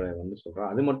அவர்களை வந்து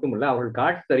சொல்றார். அது மட்டும் இல்ல, அவர்கள்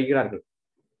காட்சி தருகிறார்கள்.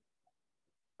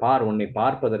 பார், உன்னை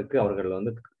பார்ப்பதற்கு அவர்கள்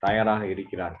வந்து தயாராக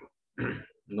இருக்கிறார்கள்.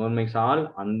 நோன்மை சால்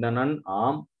அந்தணன்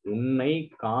ஆம் உன்னை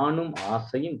காணும்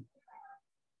ஆசையின்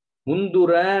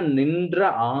முந்துர நின்ற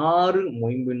 6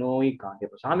 மொயம்பினோய் காண்டி.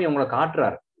 சாமி அவங்கள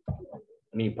காட்டுறார்,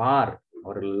 நீ பார்,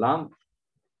 அவர்கள் எல்லாம்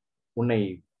உன்னை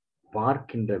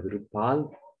பார்க்கின்ற விருப்பால்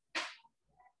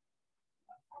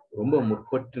ரொம்ப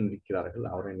முற்பட்டு நிற்கிறார்கள்,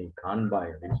 அவரை நீ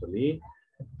காண்பாய் அப்படின்னு சொல்லி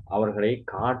அவர்களை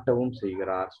காட்டவும்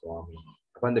செய்கிறார் சுவாமி.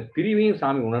 அப்ப அந்த பிரிவையும்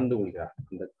சாமி உணர்ந்து கொள்கிறார்.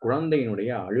 அந்த குழந்தையினுடைய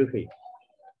அழுகை,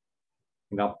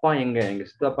 எங்க அப்பா எங்க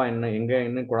சித்தப்பா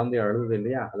என்ன குழந்தைய அழுது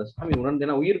இல்லையா, அதை சாமி உணர்ந்து,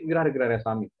 ஏன்னா உயிர்ப்புகிறா இருக்கிறாரு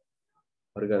சாமி,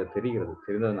 அவருக்கு அது தெரிகிறது.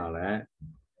 தெரிந்ததுனால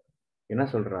என்ன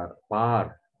சொல்றார், பார்,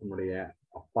 உன்னுடைய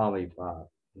அப்பாவை பார்,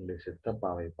 உன்னுடைய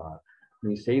சித்தப்பாவை பார்,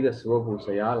 நீ செய்த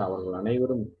சிவபூசையால் அவர்கள்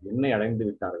அனைவரும் என்னை அடைந்து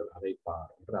விட்டார்கள், அதை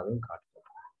பார் என்று அதையும்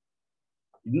காட்டுகிறார்.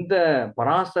 இந்த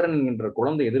பராசரன் என்ற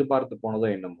குழந்தை எதிர்பார்த்து போனதோ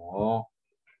என்னமோ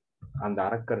அந்த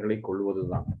அரக்கர்களை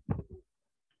கொள்வதுதான்.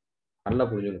 நல்லா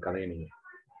புரிஞ்சுங்க கதையை நீங்க,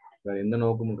 வேற எந்த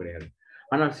நோக்கமும் கிடையாது.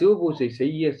 ஆனால் சிவபூசை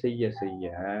செய்ய செய்ய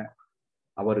செய்ய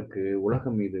அவருக்கு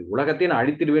உலகம் மீது, உலகத்தை நான்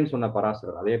அழித்திடுவேன்னு சொன்ன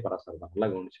பராசரர் அதே பராசரர் தான். நல்லா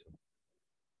கவனிச்சிருக்கணும்.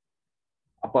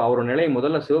 அப்ப அவரோட நிலை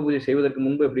முதல்ல சிவபூஜை செய்வதற்கு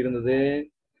முன்பு எப்படி இருந்தது,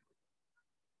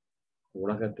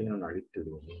 உலகத்தையும் நான்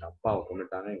அழித்திடுவேன், எங்க அப்பாவை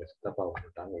கொண்டுட்டாங்க, எங்க சித்தப்பாவை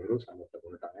கொண்டுட்டாங்க, ஒரு சமூகத்தை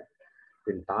கொண்டுட்டாங்க,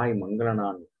 என் தாய் மங்கள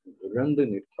நான் இழந்து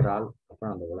நிற்கிறாள்,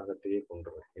 அப்புறம் அந்த உலகத்தையே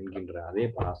கொன்றுவேன் என்கின்ற அதே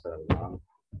பராசரர் தான்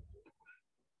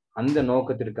அந்த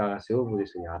நோக்கத்திற்காக சிவபூஜை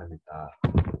செய்ய ஆரம்பித்தார்.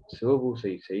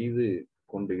 சிவபூஜை செய்து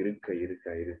கொண்டு இருக்க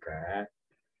இருக்க இருக்க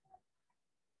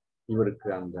இவருக்கு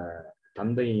அந்த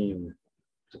தந்தையையும்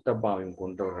சித்தப்பாவையும்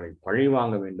கொன்றவர்களை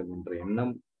பழிவாங்க வேண்டும் என்ற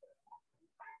எண்ணம்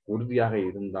உறுதியாக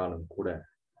இருந்தாலும் கூட,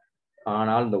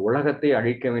 ஆனால் இந்த உலகத்தை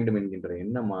அழிக்க வேண்டும் என்கின்ற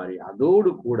எண்ணம் மாறி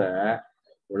அதோடு கூட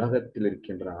உலகத்தில்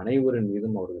இருக்கின்ற அனைவரின்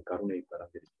மீதும் அவருக்கு கருணை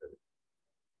பிறந்திருக்கிறது.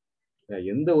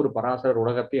 எந்த ஒரு பராசரர்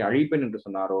உலகத்தை அழிப்பேன் என்று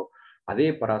சொன்னாரோ அதே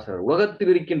பராசரர்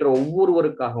உலகத்தில் இருக்கின்ற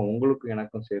ஒவ்வொருவருக்காக உங்களுக்கும்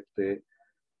எனக்கும் சேர்த்து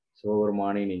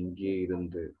சிவபெருமானை இங்கே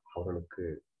இருந்து அவர்களுக்கு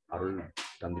அருள்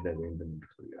தந்திட வேண்டும் என்று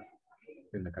சொல்கிறார்.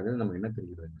 இந்த கதையில் நம்ம என்ன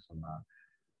தெரிகிறது என்று சொன்னால்,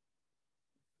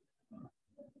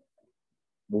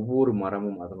 ஒவ்வொரு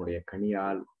மரமும் அதனுடைய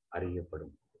கனியால்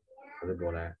அறியப்படும்.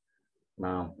 அதுபோல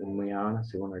நாம் உண்மையான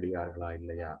சிவனடியார்களா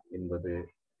இல்லையா என்பது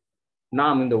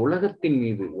நாம் இந்த உலகத்தின்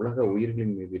மீது, உலக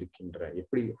உயிர்களின் மீது இருக்கின்ற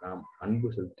எப்படி நாம் அன்பு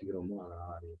செலுத்துகிறோமோ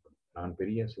அதனால் அறியப்படும். நான்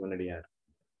பெரிய சிவனடியார்,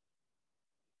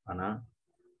 ஆனா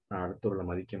நான் அடுத்தவர்களை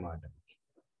மதிக்க மாட்டேன்.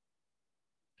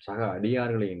 சக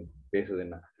அடியார்களை பேசுவது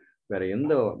என்ன, வேற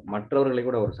எந்த மற்றவர்களை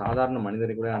கூட, ஒரு சாதாரண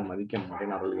மனிதரை கூட நான் மதிக்க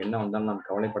மாட்டேன், அவர்கள் என்ன வந்தாலும் நான்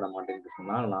கவலைப்பட மாட்டேன் என்று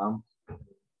சொன்னால் நாம்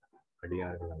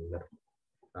அடியார்கள் அல்ல.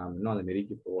 நாம் இன்னும் அதை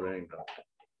நெருக்கி போகல என்ற அர்த்தம்.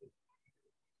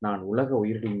 நான் உலக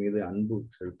உயிர்கள் மீது அன்பு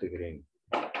செலுத்துகிறேன்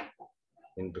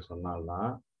என்று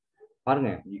சொன்னால்தான் பாருங்க,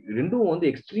 ரெண்டும் வந்து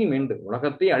எக்ஸ்ட்ரீம் எண்டு.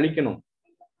 உலகத்தை அழிக்கணும்,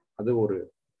 அது ஒரு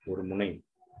ஒரு முனை,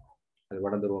 அது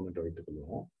வடதுருவம் என்று வைத்துக்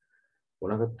கொள்வோம்.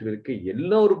 உலகத்தில் இருக்க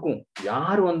எல்லோருக்கும்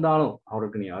யார் வந்தாலும்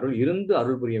அவருக்கு நீ அருள் இருந்து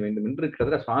அருள் புரிய வேண்டும் என்று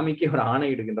இருக்கிறதுல சுவாமிக்கே ஒரு ஆணை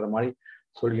இடுகின்ற மாதிரி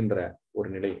சொல்கின்ற ஒரு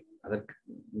நிலை, அதற்கு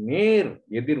நேர்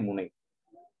எதிர்முனை.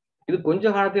 இது கொஞ்ச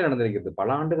காலத்தில் நடந்திருக்கிறது,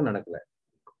 பல ஆண்டுகள் நடக்கல.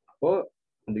 அப்போ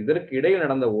அந்த இதற்கு இடையில்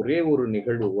நடந்த ஒரே ஒரு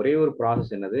நிகழ்வு, ஒரே ஒரு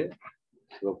ப்ராசஸ் என்னது,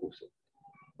 சிவபூசை.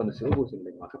 அந்த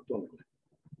சிவபூசையுடைய மகத்துவம் என்ன,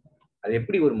 அது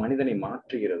எப்படி ஒரு மனிதனை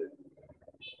மாற்றுகிறது.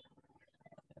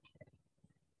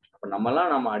 அப்ப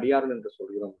நம்மெல்லாம் நம்ம அடியார்கள் என்று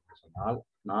சொல்கிறோம் என்று சொன்னால்,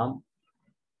 நாம்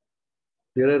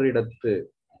பிறரிடத்து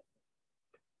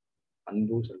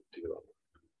அன்பு செலுத்துகிறோம்.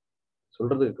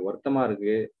 சொல்றதுக்கு வருத்தமா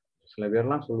இருக்கு. சில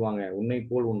பேர்லாம் சொல்லுவாங்க, உன்னை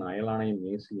போல் உன் அயலானையும்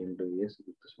நேசி என்று இயேசு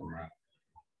கிறிஸ்து சொன்னார்.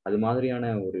 அது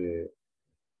மாதிரியான ஒரு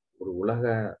ஒரு உலக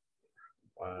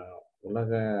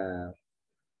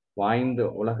வாய்ந்த,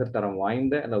 உலகத்தரம்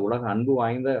வாய்ந்த, அந்த உலக அன்பு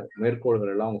வாய்ந்த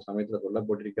மேற்கோள்கள் எல்லாம் உங்க சமயத்துல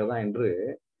சொல்லப்பட்டிருக்கிறதா என்று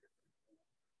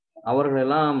அவர்கள்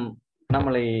எல்லாம்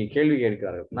நம்மளை கேள்வி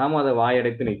கேட்கிறார்கள். நாம அதை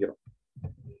வாயடைத்து நிற்கிறோம்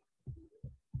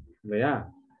இல்லையா?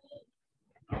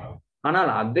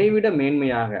 ஆனால் அதை விட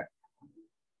மேன்மையாக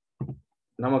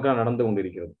நமக்கு நடந்து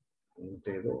கொண்டிருக்கிறது.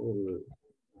 ஏதோ ஒரு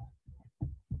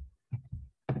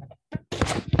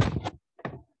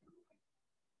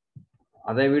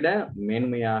அதை விட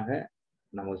மேன்மையாக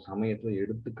நமது சமயத்தில்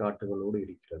எடுத்துக்காட்டுகளோடு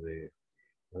இருக்கிறது.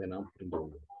 அதை நாம் புரிந்து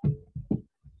கொள்வோம்.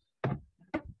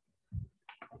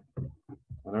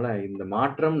 அதனால இந்த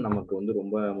மாற்றம் நமக்கு வந்து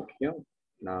ரொம்ப முக்கியம்.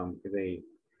 நாம் இதை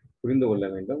புரிந்து கொள்ள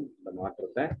வேண்டும், இந்த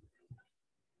மாற்றத்தை.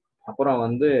 அப்புறம்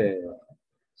வந்து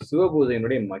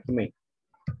சிவபூஜையினுடைய மகிமை.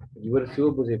 இவர்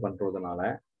சிவபூஜை பண்றதுனால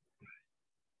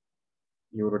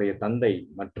இவருடைய தந்தை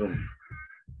மற்றும்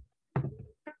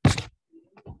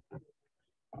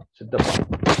சித்தப்பா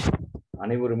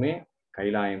அனைவருமே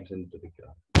கைலாயம்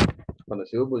சென்றிருக்கிறார். அந்த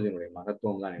சிவபூஜையினுடைய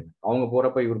மகத்துவம் தான் என்ன. அவங்க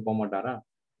போறப்ப இவர் போக மாட்டாரா?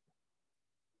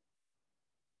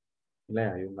 இல்ல,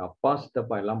 இவங்க அப்பா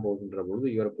சித்தப்பா எல்லாம் போகின்ற பொழுது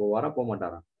இவர் போவாரா, போக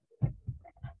மாட்டாரா?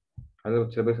 அது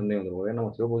சில பேர் சந்தேகம் வந்துருவோம்.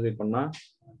 நம்ம சிவபூஜை பண்ணா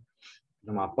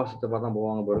நம்ம அப்பா சித்தப்பா தான்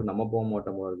போவாங்க போறது, நம்ம போக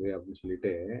மாட்டோம் போறது அப்படின்னு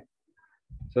சொல்லிட்டு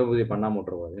சிவபூஜை பண்ணாம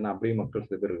விட்டுருவாரு. ஏன்னா அப்படியே மக்கள்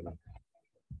சில பேர் இருக்காங்க.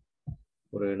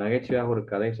 ஒரு நகைச்சுவையாக ஒரு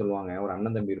கதை சொல்லுவாங்க. ஒரு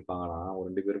அண்ணன் தம்பி இருப்பாங்களாம், ஒரு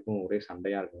 2 பேருக்கும் ஒரே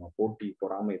சண்டையா இருக்குமா, போட்டி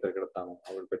பொறாம இதற்கிடத்தாங்க.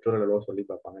 அவர் பெற்றோர்கள் சொல்லி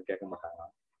பார்ப்பாங்க, கேட்க மாட்டாங்க.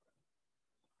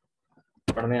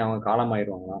 உடனே அவங்க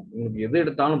காலமாயிருவாங்களாம். உங்களுக்கு எது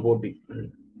எடுத்தாலும் போட்டி.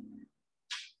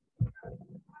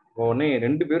 உடனே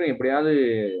 2 பேரும் எப்படியாவது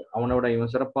அவனோட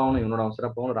இவன் சிறப்பாகணும், இவனோட அவன்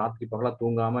சிறப்பாகணும், ராத்திரி பகலா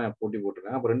தூங்காம போட்டி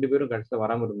போட்டுருக்காங்க. அப்ப 2 பேரும் கடைசியில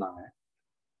வராம இருந்தாங்க,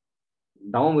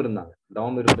 தவம் இருந்தாங்க.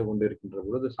 தவம் இருந்து கொண்டு இருக்கின்ற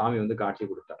பொழுது சாமி வந்து காட்சி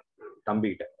கொடுத்தார்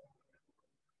தம்பிகிட்ட.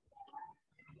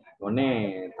 உடனே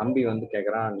தம்பி வந்து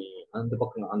கேக்குறான், நீ அந்த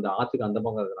பக்கம், அந்த ஆத்துக்கு அந்த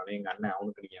பக்கம் இருக்கிறானே எங்க அண்ணன்,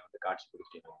 அவனுக்கு நீங்க வந்து காட்சி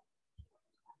கொடுத்தீங்க.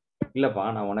 இல்லப்பா,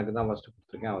 நான் உனக்கு தான் ஃபர்ஸ்ட்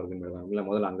கொடுத்துருக்கேன், அவருக்கு இல்ல,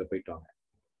 முதல்ல அங்க போயிட்டு வாங்க.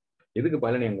 எதுக்கு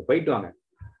பயில, நீ அங்க போயிட்டு வாங்க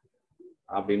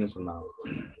அப்படின்னு சொன்னாங்க.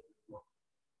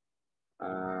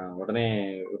 உடனே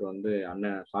இவர் வந்து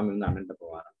அண்ணன், சுவாமி வந்து அண்ணன்ட்ட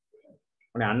போவார்.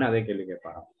 உடனே அண்ணன் அதே கேள்வி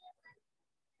கேட்பாராம்,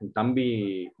 தம்பி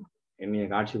என்னைய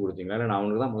காட்சி கொடுத்தீங்களா? இல்லை, நான்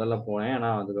அவனுக்கு தான் முதல்ல போனேன், ஆனா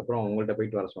அதுக்கப்புறம் உங்கள்கிட்ட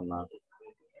போயிட்டு வர சொன்னான்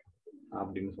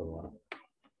அப்படின்னு சொல்லுவாராம்.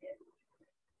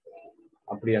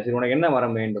 அப்படியா, சரி, உனக்கு என்ன வர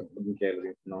வேண்டும் அப்படின்னு கேள்வி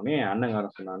சொன்னோடனே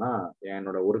அண்ணங்காரன் சொன்னானா,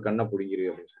 என்னோட ஒரு கண்ணை பிடிங்கிரு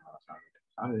அப்படின்னு சொன்னாரா சாமி.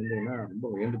 சாமி வந்து என்ன ரொம்ப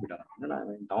உயர்ந்து போயிட்டாராம். என்னடா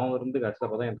தவம் இருந்து கடைசியில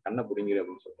பார்த்தா என் கண்ணை பிடிங்கிரு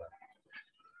அப்படின்னு சொல்றாரு.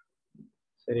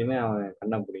 சரின்னு அவன்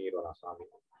கண்ணை பிடிங்கிடுவாரான் சாமி.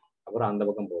 அப்புறம் அந்த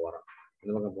பக்கம் போவாரான்.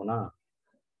 அந்த பக்கம் போனா,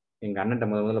 எங்க அண்ணன்ட்ட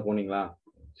முதல்ல போனீங்களா?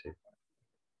 சரி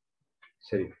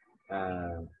சரி,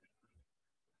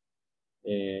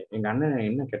 எங்க அண்ணன்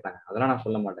என்ன கேட்டாங்க அதெல்லாம் நான்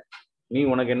சொல்ல மாட்டேன், நீ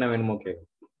உனக்கு என்ன வேணுமோ கேளு.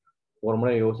 ஒரு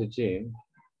முறை யோசிச்சு,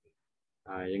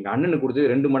 எங்க அண்ணனுக்கு கொடுத்து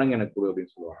 2 மடங்கு எனக்கு கொடு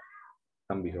அப்படின்னு சொல்லுவாங்க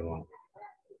தம்பி சொல்லுவாங்க.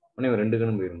 உடனே 2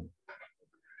 கண்ணும் போயிடணும்.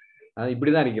 அது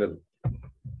இப்படிதான் இருக்கிறது.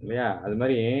 இல்லையா? அது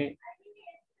மாதிரி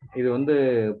இது வந்து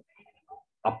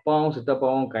அப்பாவும்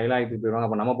சித்தப்பாவும் கைலாயத்துக்கு போயிடுவாங்க,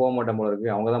 அப்ப நம்ம போக மாட்டோம் போல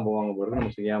இருக்கு, அவங்க தான் போவாங்க போல இருக்கு,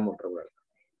 நம்ம செய்யாம விட்டுறக்கூடாது.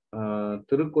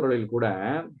 திருக்குறளில் கூட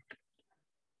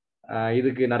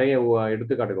இதுக்கு நிறைய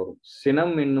எடுத்துக்காட்டுகள் வரும்.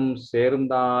 சினம் என்னும்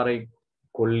சேர்ந்தாரை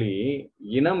கொல்லி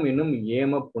இனம் என்னும்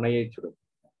ஏம புனையை சுடும்.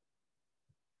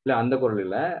 இல்ல அந்த குரல்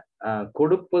இல்ல,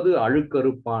 கொடுப்பது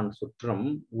அழுக்கறுப்பான் சுற்றம்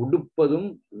உடுப்பதும்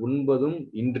உண்பதும்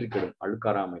இன்றி கெடும்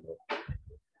அழுக்காராமை.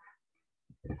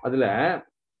 அதுல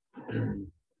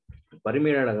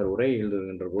பரிமேலழகர் உரை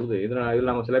எழுதுகின்ற பொழுது இதுல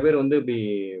நம்ம சில பேர் வந்து இப்படி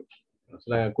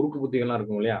சில குறுக்கு புத்திகள்லாம்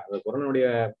இருக்கும் இல்லையா, அந்த குரலுடைய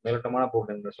மேலோட்டமான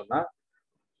போக்கு என்று சொன்னா,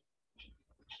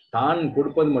 தான்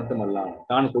கொடுப்பது மட்டுமல்ல,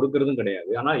 தான் கொடுக்கிறதும்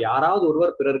கிடையாது, ஆனால் யாராவது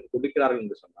ஒருவர் பிறருக்கு கொடுக்கிறார்கள்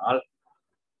என்று சொன்னால்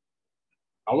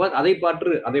அவர் அதை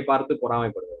பார்த்து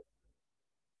பொறாமைப்படுவார்.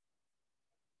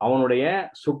 அவனுடைய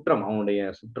சுற்றம்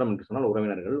என்று சொன்னால்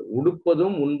உறவினர்கள்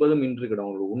உடுப்பதும் உண்பதும் இன்று கிடும்.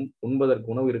 அவங்களுக்கு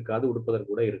உண்பதற்கு உணவு இருக்காது,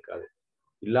 உடுப்பதற்கு கூட இருக்காது,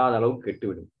 இல்லாத அளவுக்கு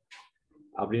கெட்டுவிடும்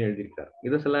அப்படின்னு எழுதியிருக்காரு.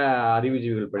 இதை சில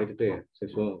அறிவுஜீவிகள் படிச்சுட்டு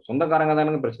சொந்தக்காரங்க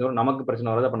தானே பிரச்சனை வரும், நமக்கு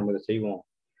பிரச்சனை வராது, அப்ப நம்ம இதை செய்வோம்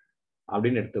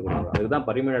அப்படின்னு எடுத்துக்கணும். அதுதான்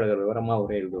பரிமேலழகர் விவரமா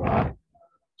உரை எழுதுவார்.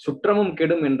 சுற்றமும்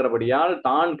கெடும் என்றபடியால்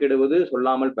தான் கெடுவது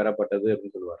சொல்லாமல் பெறப்பட்டது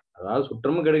அப்படின்னு சொல்லுவார். அதாவது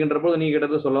சுற்றமும் கெடுகின்ற போது நீ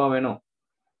கெடுறது சொல்லவா வேணும்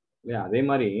இல்லையா? அதே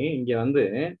மாதிரி இங்க வந்து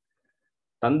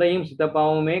தந்தையும்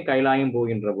சித்தப்பாவுமே கைலாயம்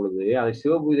போகின்ற பொழுது அதை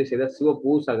சிவபூஜை செய்த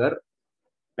சிவபூசகர்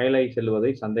கைலாய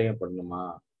செல்வதை சந்தேகப்படணுமா?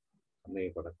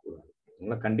 சந்தேகப்படக்கூடாது.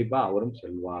 கண்டிப்பா அவரும்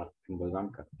செல்வார் என்பதுதான்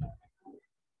கருத்து.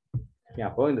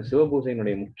 அப்போ இந்த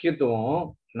சிவபூஜையினுடைய முக்கியத்துவம்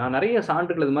நான் நிறைய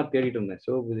சான்றுகள் இது மாதிரி தேடிட்டு இருந்தேன்.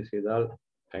 சிவபூஜை செய்தால்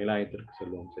கைலாயத்திற்கு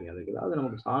செல்வோம், சரி, அதுக்கு ஏதாவது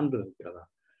நமக்கு சான்று இருக்கிறதா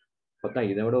பார்த்தா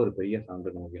இதை விட ஒரு பெரிய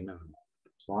சான்று நமக்கு என்ன வேணும்?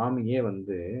 சுவாமியே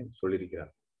வந்து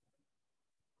சொல்லியிருக்கிறார்,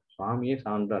 சுவாமியே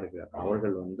சான்றா இருக்கிறார்.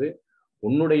 அவர்கள் வந்து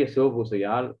உன்னுடைய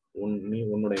சிவபூசையால்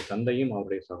உன்னுடைய தந்தையும்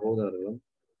அவருடைய சகோதரர்களும்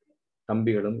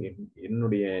தம்பிகளும்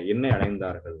என்னை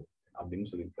அடைந்தார்கள் அப்படின்னு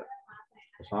சொல்லியிருக்கார்.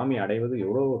 சுவாமி அடைவது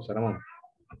எவ்வளவு சிரமம்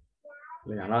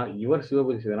இல்லை, ஆனா இவர்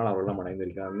சிவபூஜை செய்தனால் அவர்களெல்லாம்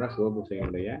அடைந்திருக்கிறார்.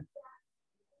 சிவபூசையினுடைய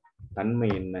தன்மை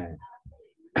என்ன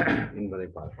என்பதை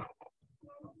பார்க்கலாம்.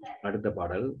 அடுத்த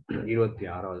பாடல்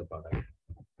 26வது பாடல்.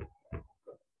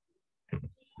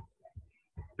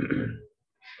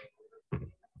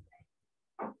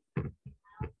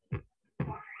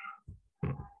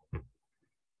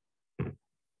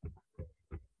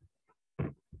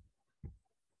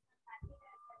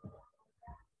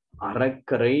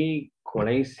 அறக்கரை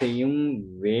கொலை செய்யும்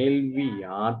வேள்வி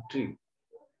ஆற்றி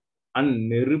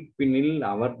அந்நெருப்பினில்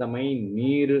அவர்தமை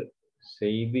நீரு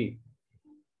செய்து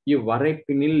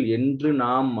இவ்வரைப்பினில் என்று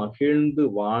நாம் மகிழ்ந்து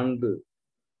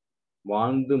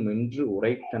வாழ்ந்து மென்று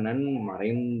உரைத்தனன்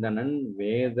மறைந்தனன்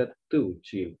வேதத்து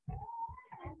உச்சியில்.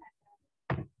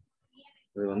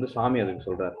 இது வந்து சுவாமி அதுக்கு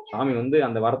சொல்றார். சுவாமி வந்து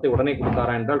அந்த வரத்தை உடனே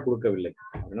கொடுத்தாரா என்றால் கொடுக்கவில்லை.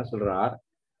 என்ன சொல்றார்?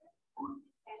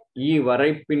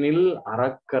 இவ்வரைப்பினில்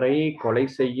அறக்கரை கொலை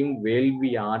செய்யும் வேள்வி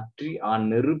ஆற்றி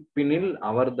அந்நெருப்பினில்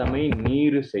அவர்தமை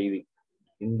நீரு செய்தி.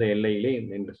 இந்த எல்லையிலே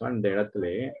என்று சொன்னால் இந்த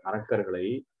இடத்திலே அரக்கர்களை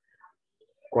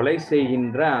கொலை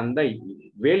செய்கின்ற அந்த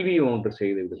வேள்வி ஒன்று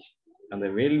செய்து அந்த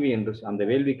வேள்வி என்று அந்த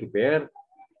வேள்விக்கு பெயர்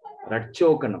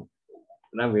ரட்சோகனம்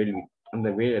வேள்வி. அந்த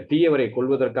தீயவரை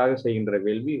கொல்வதற்காக செய்கின்ற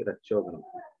வேள்வி ரட்சோகனம்.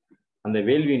 அந்த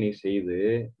வேள்வியினை செய்து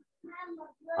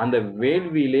அந்த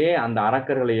வேள்வியிலே அந்த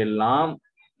அரக்கர்களை எல்லாம்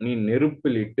நீ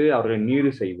நெருப்பில் இட்டு அவர்களை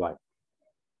நீரு செய்வாய்.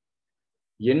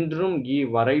 என்றும்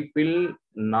இவ்வரைப்பில்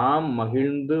நாம்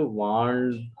மகிழ்ந்து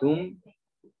வாழ்த்தும்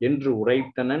என்று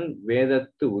உரைத்தனன்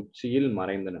வேதத்து உச்சியில்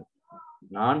மறைந்தனன்.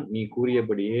 நான் நீ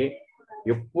கூறியபடியே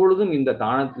எப்பொழுதும் இந்த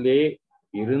தானத்திலே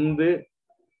இருந்து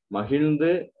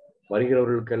மகிழ்ந்து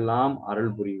வருகிறவர்களுக்கெல்லாம்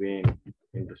அருள் புரிவேன்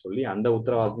என்று சொல்லி அந்த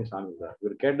உத்தரவாதத்தையும் சாமி சொல்றார்.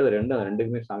 இவர் கேட்டது அந்த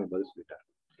ரெண்டுக்குமே சாமி பதில் சொல்லிட்டார்.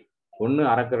 ஒண்ணு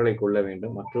அறக்கர்களை கொள்ள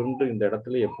வேண்டும், மற்றொன்று இந்த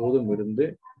இடத்துல எப்போதும் இருந்து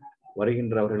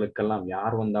வருகின்றவர்களுக்கெல்லாம்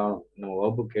யார் வந்தாலும் நம்ம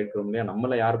வகுப்பு கேட்கிறோம் இல்லையா,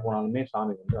 நம்மள யார் போனாலுமே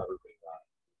சாமி வந்து அருள் புரிவார்.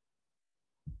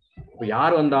 இப்ப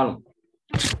யார் வந்தாலும்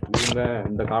இவங்க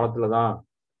இந்த காலத்துலதான்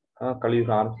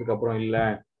கலியுக ஆரம்பிச்சதுக்கு அப்புறம் இல்ல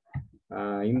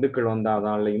இந்துக்கள்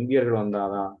வந்தாதான், இல்ல இந்தியர்கள்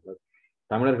வந்தாதான்,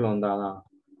 தமிழர்கள் வந்தாதான்,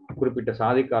 குறிப்பிட்ட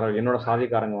சாதிக்காரர்கள் என்னோட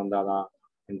சாதிக்காரங்க வந்தாதான்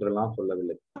என்றெல்லாம்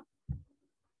சொல்லவில்லை.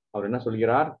 அவர் என்ன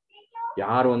சொல்கிறார்?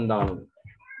 யார்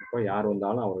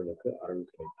வந்தாலும் அவர்களுக்கு அருள்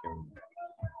கிடைக்கும்.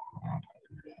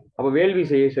 அப்ப வேள்வி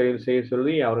செய்ய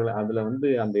சொல்லி அவர்கள் அதுல வந்து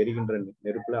அந்த எரிகின்ற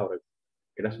நெருப்புல அவரை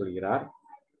இட சொல்கிறார்.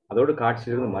 அதோடு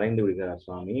காட்சியிலிருந்து மறைந்து விடுகிறார்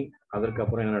சுவாமி.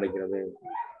 அதற்கப்புறம் என்ன நடக்கிறது?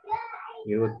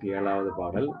 27வது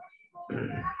பாடல்.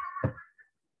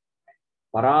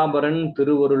 பராபரன்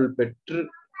திருவருள் பெற்று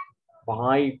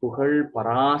பாய் புகழ்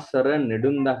பராசர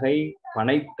நெடுந்தகை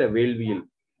பனைத்த வேள்வியில்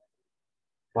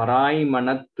பராய்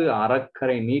மனத்து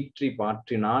அறக்கரை நீற்றி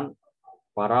பாற்றினான்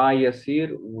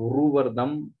பராயசீர்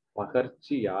உருவர்தம்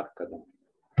பகர்ச்சி யார்கதம்.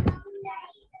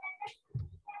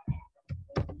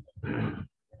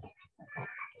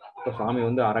 இப்ப சுவாமி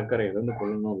வந்து அறக்கரையில இருந்து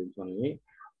கொள்ளணும் அப்படின்னு சொல்லி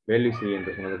வேள்வி செய்ய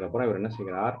என்று சொன்னதுக்கு அப்புறம் இவர் என்ன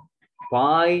செய்கிறார்?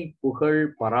 பாய் புகழ்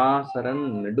பராசரன்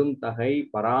நெடும் தகை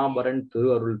பராபரன் திரு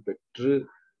அருள் பெற்று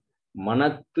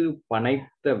மனத்து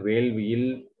பனைத்த வேள்வியில்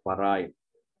பராய்.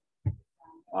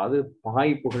 அது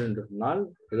பாய் புகழ் என்று சொன்னால்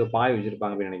ஏதோ பாய்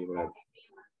வச்சிருப்பாங்க அப்படின்னு நினைக்கக்கூடாது.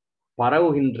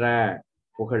 பரவுகின்ற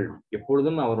புகழ்,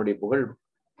 எப்பொழுதும் அவருடைய புகழ்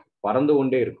பறந்து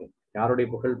கொண்டே இருக்கும். யாருடைய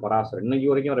புகழ்? பராசரன்.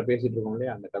 இன்னைக்கு வரைக்கும் அவரை பேசிட்டு இருக்கோம்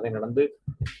இல்லையா? அந்த கதை நடந்து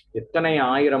எத்தனை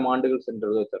 1000 ஆண்டுகள்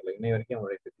சென்றதோ தெரியல, இன்னை வரைக்கும்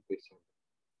அவரை பற்றி பேசி.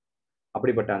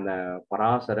 அப்படிப்பட்ட அந்த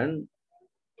பராசரன்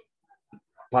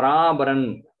பராபரன்,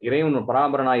 இறைவன்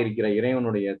பராபரனாயிருக்கிற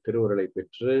இறைவனுடைய திருவுருளை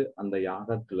பெற்று அந்த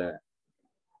யாகத்துல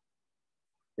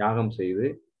யாகம் செய்து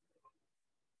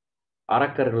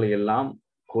அரக்கர்களை எல்லாம்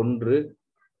கொன்று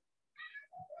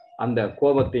அந்த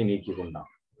கோபத்தை நீக்கி கொண்டான்.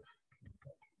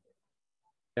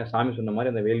 சாமி சொன்ன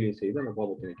மாதிரி அந்த வேள்வியை செய்து அந்த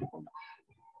கோபத்தை நீக்கி கொண்டான்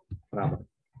பராபரன்.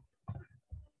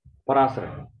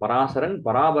 பராசரன் பராசரன்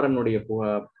பராபரனுடைய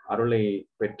அருளை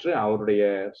பெற்று அவருடைய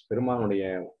பெருமானுடைய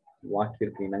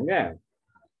வாக்கிற்கு இணங்க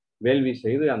வேள்வி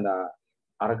செய்து அந்த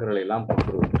அரக்கர்களை எல்லாம்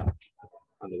கொன்று விட்டான்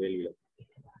அந்த வேள்வியில.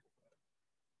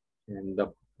 இந்த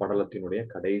படலத்தினுடைய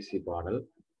கடைசி பாடல்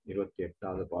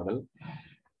 28வது பாடல்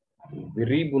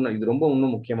விரிபுணல். இது ரொம்ப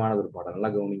இன்னும் முக்கியமானது ஒரு பாடல்,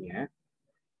 நல்லா கவனிங்க.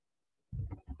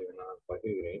 நான்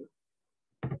பகிர்கிறேன்.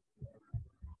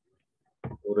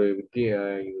 ஒரு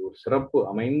ஒரு சிறப்பு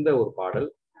அமைந்த ஒரு பாடல்.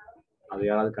 அது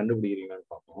யாராவது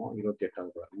கண்டுபிடிக்கிறீங்கன்னு பார்ப்போம்.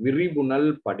 28வது பாடல். விரிபுணல்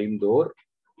படிந்தோர்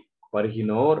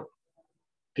பருகினோர்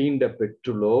தீண்ட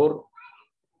பெற்றுள்ளோர்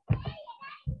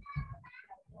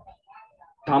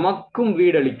தமக்கும்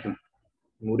வீடளிக்கும்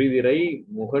முறிதிரை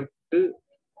முகட்டு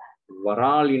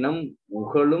வராலினம்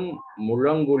உகழும்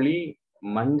முழங்கொழி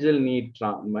மஞ்சள்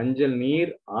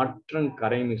நீர் ஆற்றங்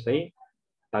கரைமிசை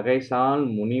தகைசால்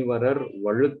முனிவரர்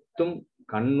வழுத்தும்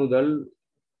கண்ணுதல்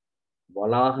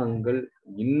வளாகங்கள்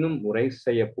இன்னும் உரை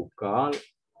செய்ய புக்கால்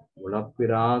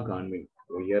உழப்பிரா காண்மின்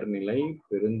உயர்நிலை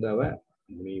பெருந்தவ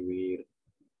முனிவீர்.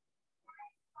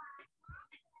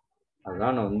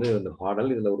 அதுதான் வந்து இந்த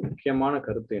பாடல். இதுல ஒரு முக்கியமான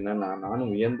கருத்து என்னன்னா,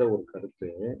 நானும் வியந்த ஒரு கருத்து,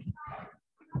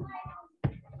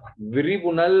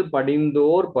 விரிபுணல்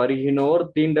படிந்தோர் பருகினோர்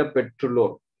தீண்ட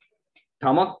பெற்றுள்ளோர்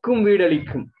தமக்கும்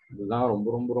வீடளிக்கும். இதுதான் ரொம்ப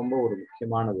ரொம்ப ரொம்ப ஒரு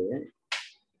முக்கியமானது.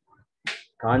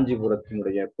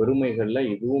 காஞ்சிபுரத்தினுடைய பெருமைகள்ல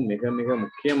இதுவும் மிக மிக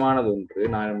முக்கியமானது ஒன்று.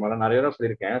 நான் நிறைய தடவை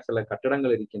சொல்லியிருக்கேன், சில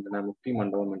கட்டிடங்கள் இருக்கின்றன, முக்தி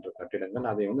மண்டபம் என்ற கட்டிடங்கள்.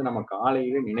 அதை வந்து நம்ம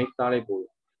காலையில நினைத்தாலே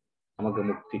போதும் நமக்கு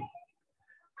முக்தி.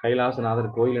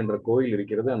 கைலாசநாதர் கோயில் என்ற கோயில்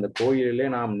இருக்கிறது, அந்த கோயிலிலே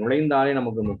நாம் நுழைந்தாலே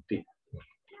நமக்கு முக்தி.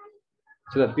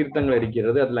 சில தீர்த்தங்கள்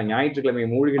இருக்கிறது, அதுல ஞாயிற்றுக்கிழமை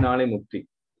மூழ்கினாலே முக்தி.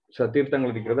 சில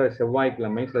தீர்த்தங்கள் இருக்கிறது, அது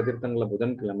செவ்வாய்க்கிழமை, சில தீர்த்தங்கள்ல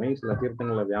புதன்கிழமை, சில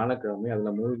தீர்த்தங்கள்ல வியாழக்கிழமை.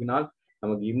 அதுல மூழ்கினால்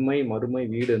நமக்கு இம்மை மறுமை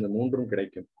வீடு இந்த மூன்றும்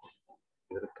கிடைக்கும்.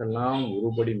 இதற்கெல்லாம்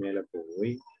ஒருபடி மேல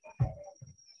போய்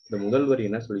இந்த முதல்வர்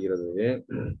என்ன சொல்கிறது?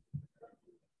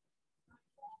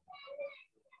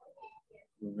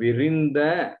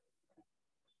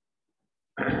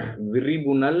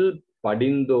 விரிபுணல்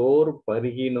படிந்தோர்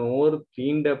பருகினோர்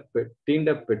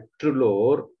தீண்ட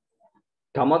பெற்றுள்ளோர்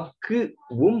தமக்கு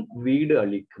வீடு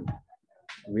அளிக்கும்.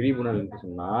 விரிபுணல் என்று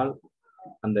சொன்னால்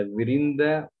அந்த விரிந்த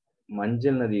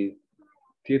மஞ்சள் நதி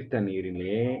தீர்த்த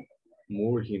நீரிலே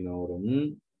மூழ்கினோரும்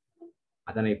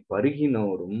அதனை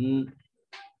பருகினோரும்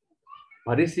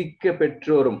பரிசிக்க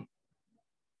பெற்றோரும்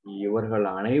இவர்கள்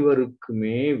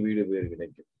அனைவருக்குமே வீடு பேர்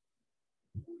கிடைக்கும்.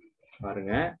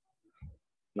 பாருங்க,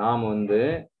 நாம் வந்து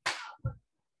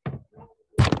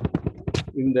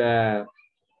இந்த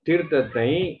தீர்த்தத்தை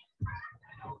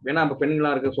வேணா இப்ப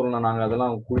பெண்களா இருக்க சொல்லலாம், நாங்க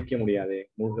அதெல்லாம் குளிக்க முடியாது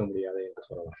மூழ்க முடியாது என்று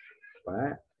சொல்லலாம். இப்ப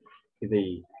இதை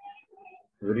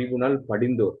விரிபுணல்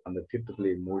படிந்தோர், அந்த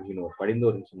தீர்த்தத்திலே மூழ்கினோர்,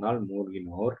 படிந்தோர் என்று சொன்னால்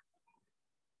மூழ்கினோர்.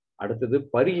 அடுத்தது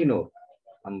பருகினோர்,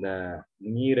 அந்த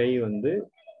நீரை வந்து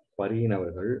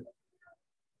பருகினவர்கள்.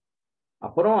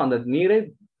 அப்புறம் அந்த நீரை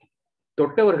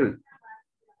தொட்டவர்கள்,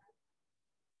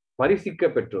 பரிசிக்க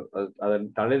பெற்றோர், அதன்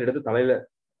தலையில எடுத்து தலையில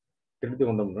திருத்தி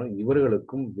கொண்டோம்னா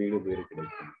இவர்களுக்கும் வீடு பேறு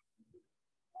கிடைக்கும்.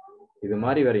 இது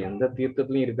மாதிரி வேற எந்த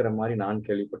தீர்த்தத்திலையும் இருக்கிற மாதிரி நான்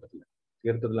கேள்விப்பட்டதில்லை.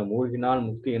 தீர்த்தத்துல மூழ்கினால்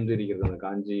முக்தி என்று இருக்கிறது. அந்த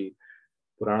காஞ்சி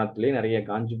புராணத்திலே நிறைய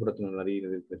காஞ்சிபுரத்தில் நிறைய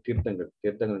இருக்கிற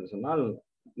தீர்த்தங்கள் என்று சொன்னால்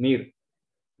நீர்,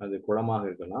 அது குளமாக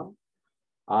இருக்கலாம்,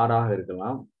 ஆறாக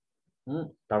இருக்கலாம்,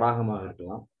 தடாகமாக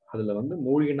இருக்கலாம். அதுல வந்து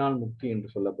மூழ்கினால் முக்தி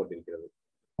என்று சொல்லப்பட்டிருக்கிறது.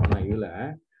 ஆனா இதுல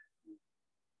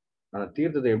அந்த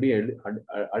தீர்த்தத்தை எப்படி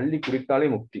அள்ளி குடித்தாலே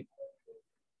முக்தி,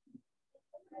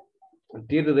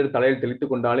 தீர்த்தத்தை தலையில்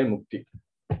தெளித்துக் கொண்டாலே முக்தி.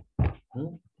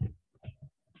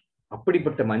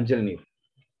 அப்படிப்பட்ட மஞ்சள் நீர்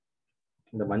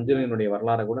இந்த மஞ்சள் நீருடைய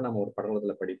வரலாறை கூட நம்ம ஒரு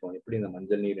படலத்துல படிப்போம், எப்படி இந்த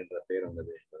மஞ்சள் நீர் என்ற பெயர்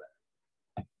வந்தது என்பதை.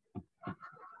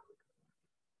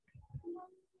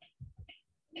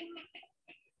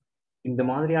 இந்த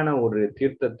மாதிரியான ஒரு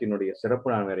தீர்த்தத்தினுடைய சிறப்பு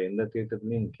நான் வேற எந்த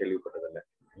தீர்த்தத்திலையும் கேள்விப்பட்டதில்லை.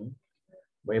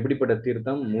 எப்படிப்பட்ட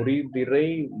தீர்த்தம்? முறிதிரை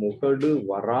முகடு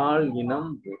வரால் இனம்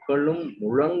முகழும்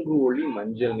முழங்கு ஒளி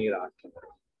மஞ்சள் நீர் ஆற்றும்.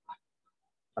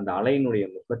 அந்த அலையினுடைய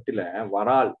முகத்துல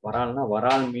வரால்னா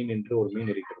வரால் மீன் என்று ஒரு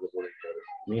மீன் இருக்கிறது போல இருக்கிறது.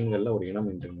 மீன்கள்ல ஒரு இனம்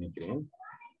என்று நினைக்கிறேன்.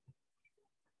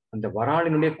 அந்த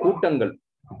வராலினுடைய கூட்டங்கள்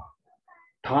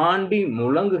தாண்டி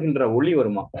முழங்குகின்ற ஒளி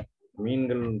வருமா?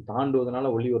 மீன்கள் தாண்டுவதனால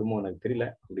ஒளி வருமோ எனக்கு தெரியல.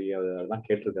 அப்படி அதான்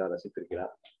கேட்டிருக்கிறார்,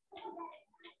 ரசித்திருக்கிறார்.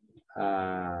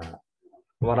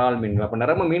 வரால் மீன்கள் அப்ப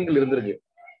நிறம மீன்கள் இருந்திருக்கு.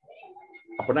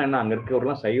 அப்படின்னா என்ன, அங்க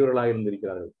இருக்கவர்கள்லாம் சைவர்களாக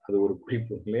இருந்திருக்கிறார்கள். அது ஒரு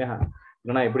குறிப்பு இல்லையா?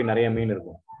 இல்லைன்னா எப்படி நிறைய மீன்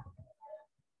இருக்கும்?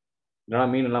 இல்லைன்னா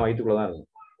மீன் எல்லாம் வயிற்றுக்குள்ளதான் இருக்கும்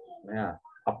இல்லையா?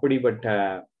 அப்படிப்பட்ட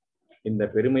இந்த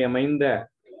பெருமை அமைந்த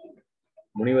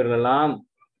முனிவர்கள் எல்லாம்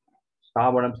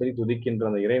ஸ்தாபனம் செய்து துதிக்கின்ற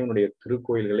அந்த இறைவனுடைய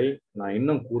திருக்கோயில்களை நான்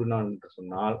இன்னும் கூறினான் என்று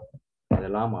சொன்னால்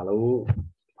அதெல்லாம் அளவு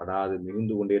படாது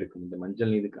மிகுந்து கொண்டே இருக்கும். இந்த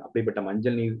மஞ்சள் நீருக்கு அப்படிப்பட்ட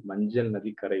மஞ்சள்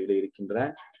நதிக்கரையில இருக்கின்ற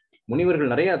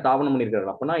முனிவர்கள் நிறைய தாபனம்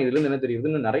பண்ணியிருக்கிறார்கள். அப்பனா இதுல இருந்து என்ன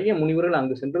தெரியுதுன்னு, நிறைய முனிவர்கள்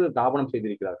அங்கு சென்று தாபனம்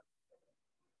செய்திருக்கிறார்கள்.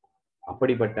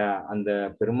 அப்படிப்பட்ட அந்த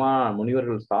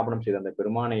முனிவர்கள் ஸ்தாபனம் செய்த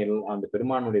அந்த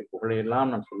பெருமானுடைய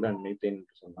புகழையெல்லாம் நான் சொல்ல நினைத்தேன்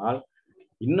என்று சொன்னால்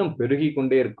இன்னும் பெருகி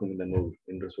கொண்டே இருக்கும் இந்த நூல்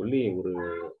என்று சொல்லி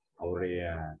அவருடைய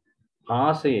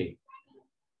ஆசையை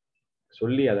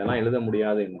சொல்லி அதெல்லாம் எழுத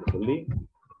முடியாது என்று சொல்லி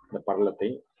இந்த படலத்தை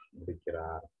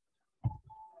முடிக்கிறார்.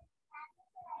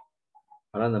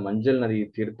 ஆனா இந்த மஞ்சள் நதி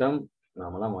தீர்த்தம்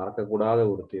நாமெல்லாம் மறக்கக்கூடாத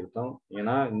ஒரு தீர்த்தம்.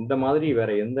 ஏன்னா இந்த மாதிரி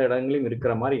வேற எந்த இடங்களிலும்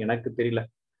இருக்கிற மாதிரி எனக்கு தெரியல.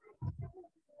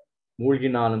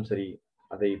 மூழ்கினாலும் சரி,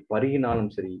 அதை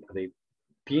பருகினாலும் சரி, அதை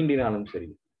தீண்டினாலும் சரி,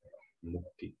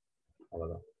 முக்தி.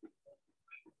 அவ்வளவுதான்.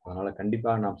 அதனால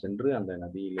கண்டிப்பாக நாம் சென்று அந்த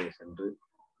நதியிலே சென்று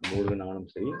மூழ்கினாலும்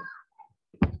சரி,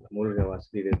 மூழ்க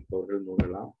வசதி இருப்பவர்கள்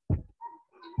மூழ்கலாம்,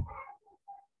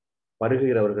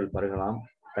 பருகுகிறவர்கள் பருகலாம்.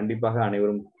 கண்டிப்பாக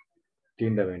அனைவரும்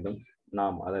தீண்ட வேண்டும்.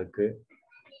 நாம் அதற்கு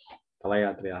தல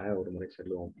யாத்திரையாக ஒரு முறை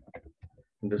செல்லுவோம்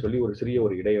என்று சொல்லி ஒரு சிறிய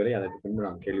இடைவேளை. அதற்கு பின்பு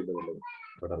நாம் கேள்வி பதில்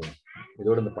தொடரலாம்.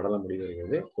 இதோடு இந்த படலம்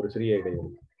முடிவடைகிறது. ஒரு சிறிய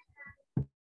இடைவேளை.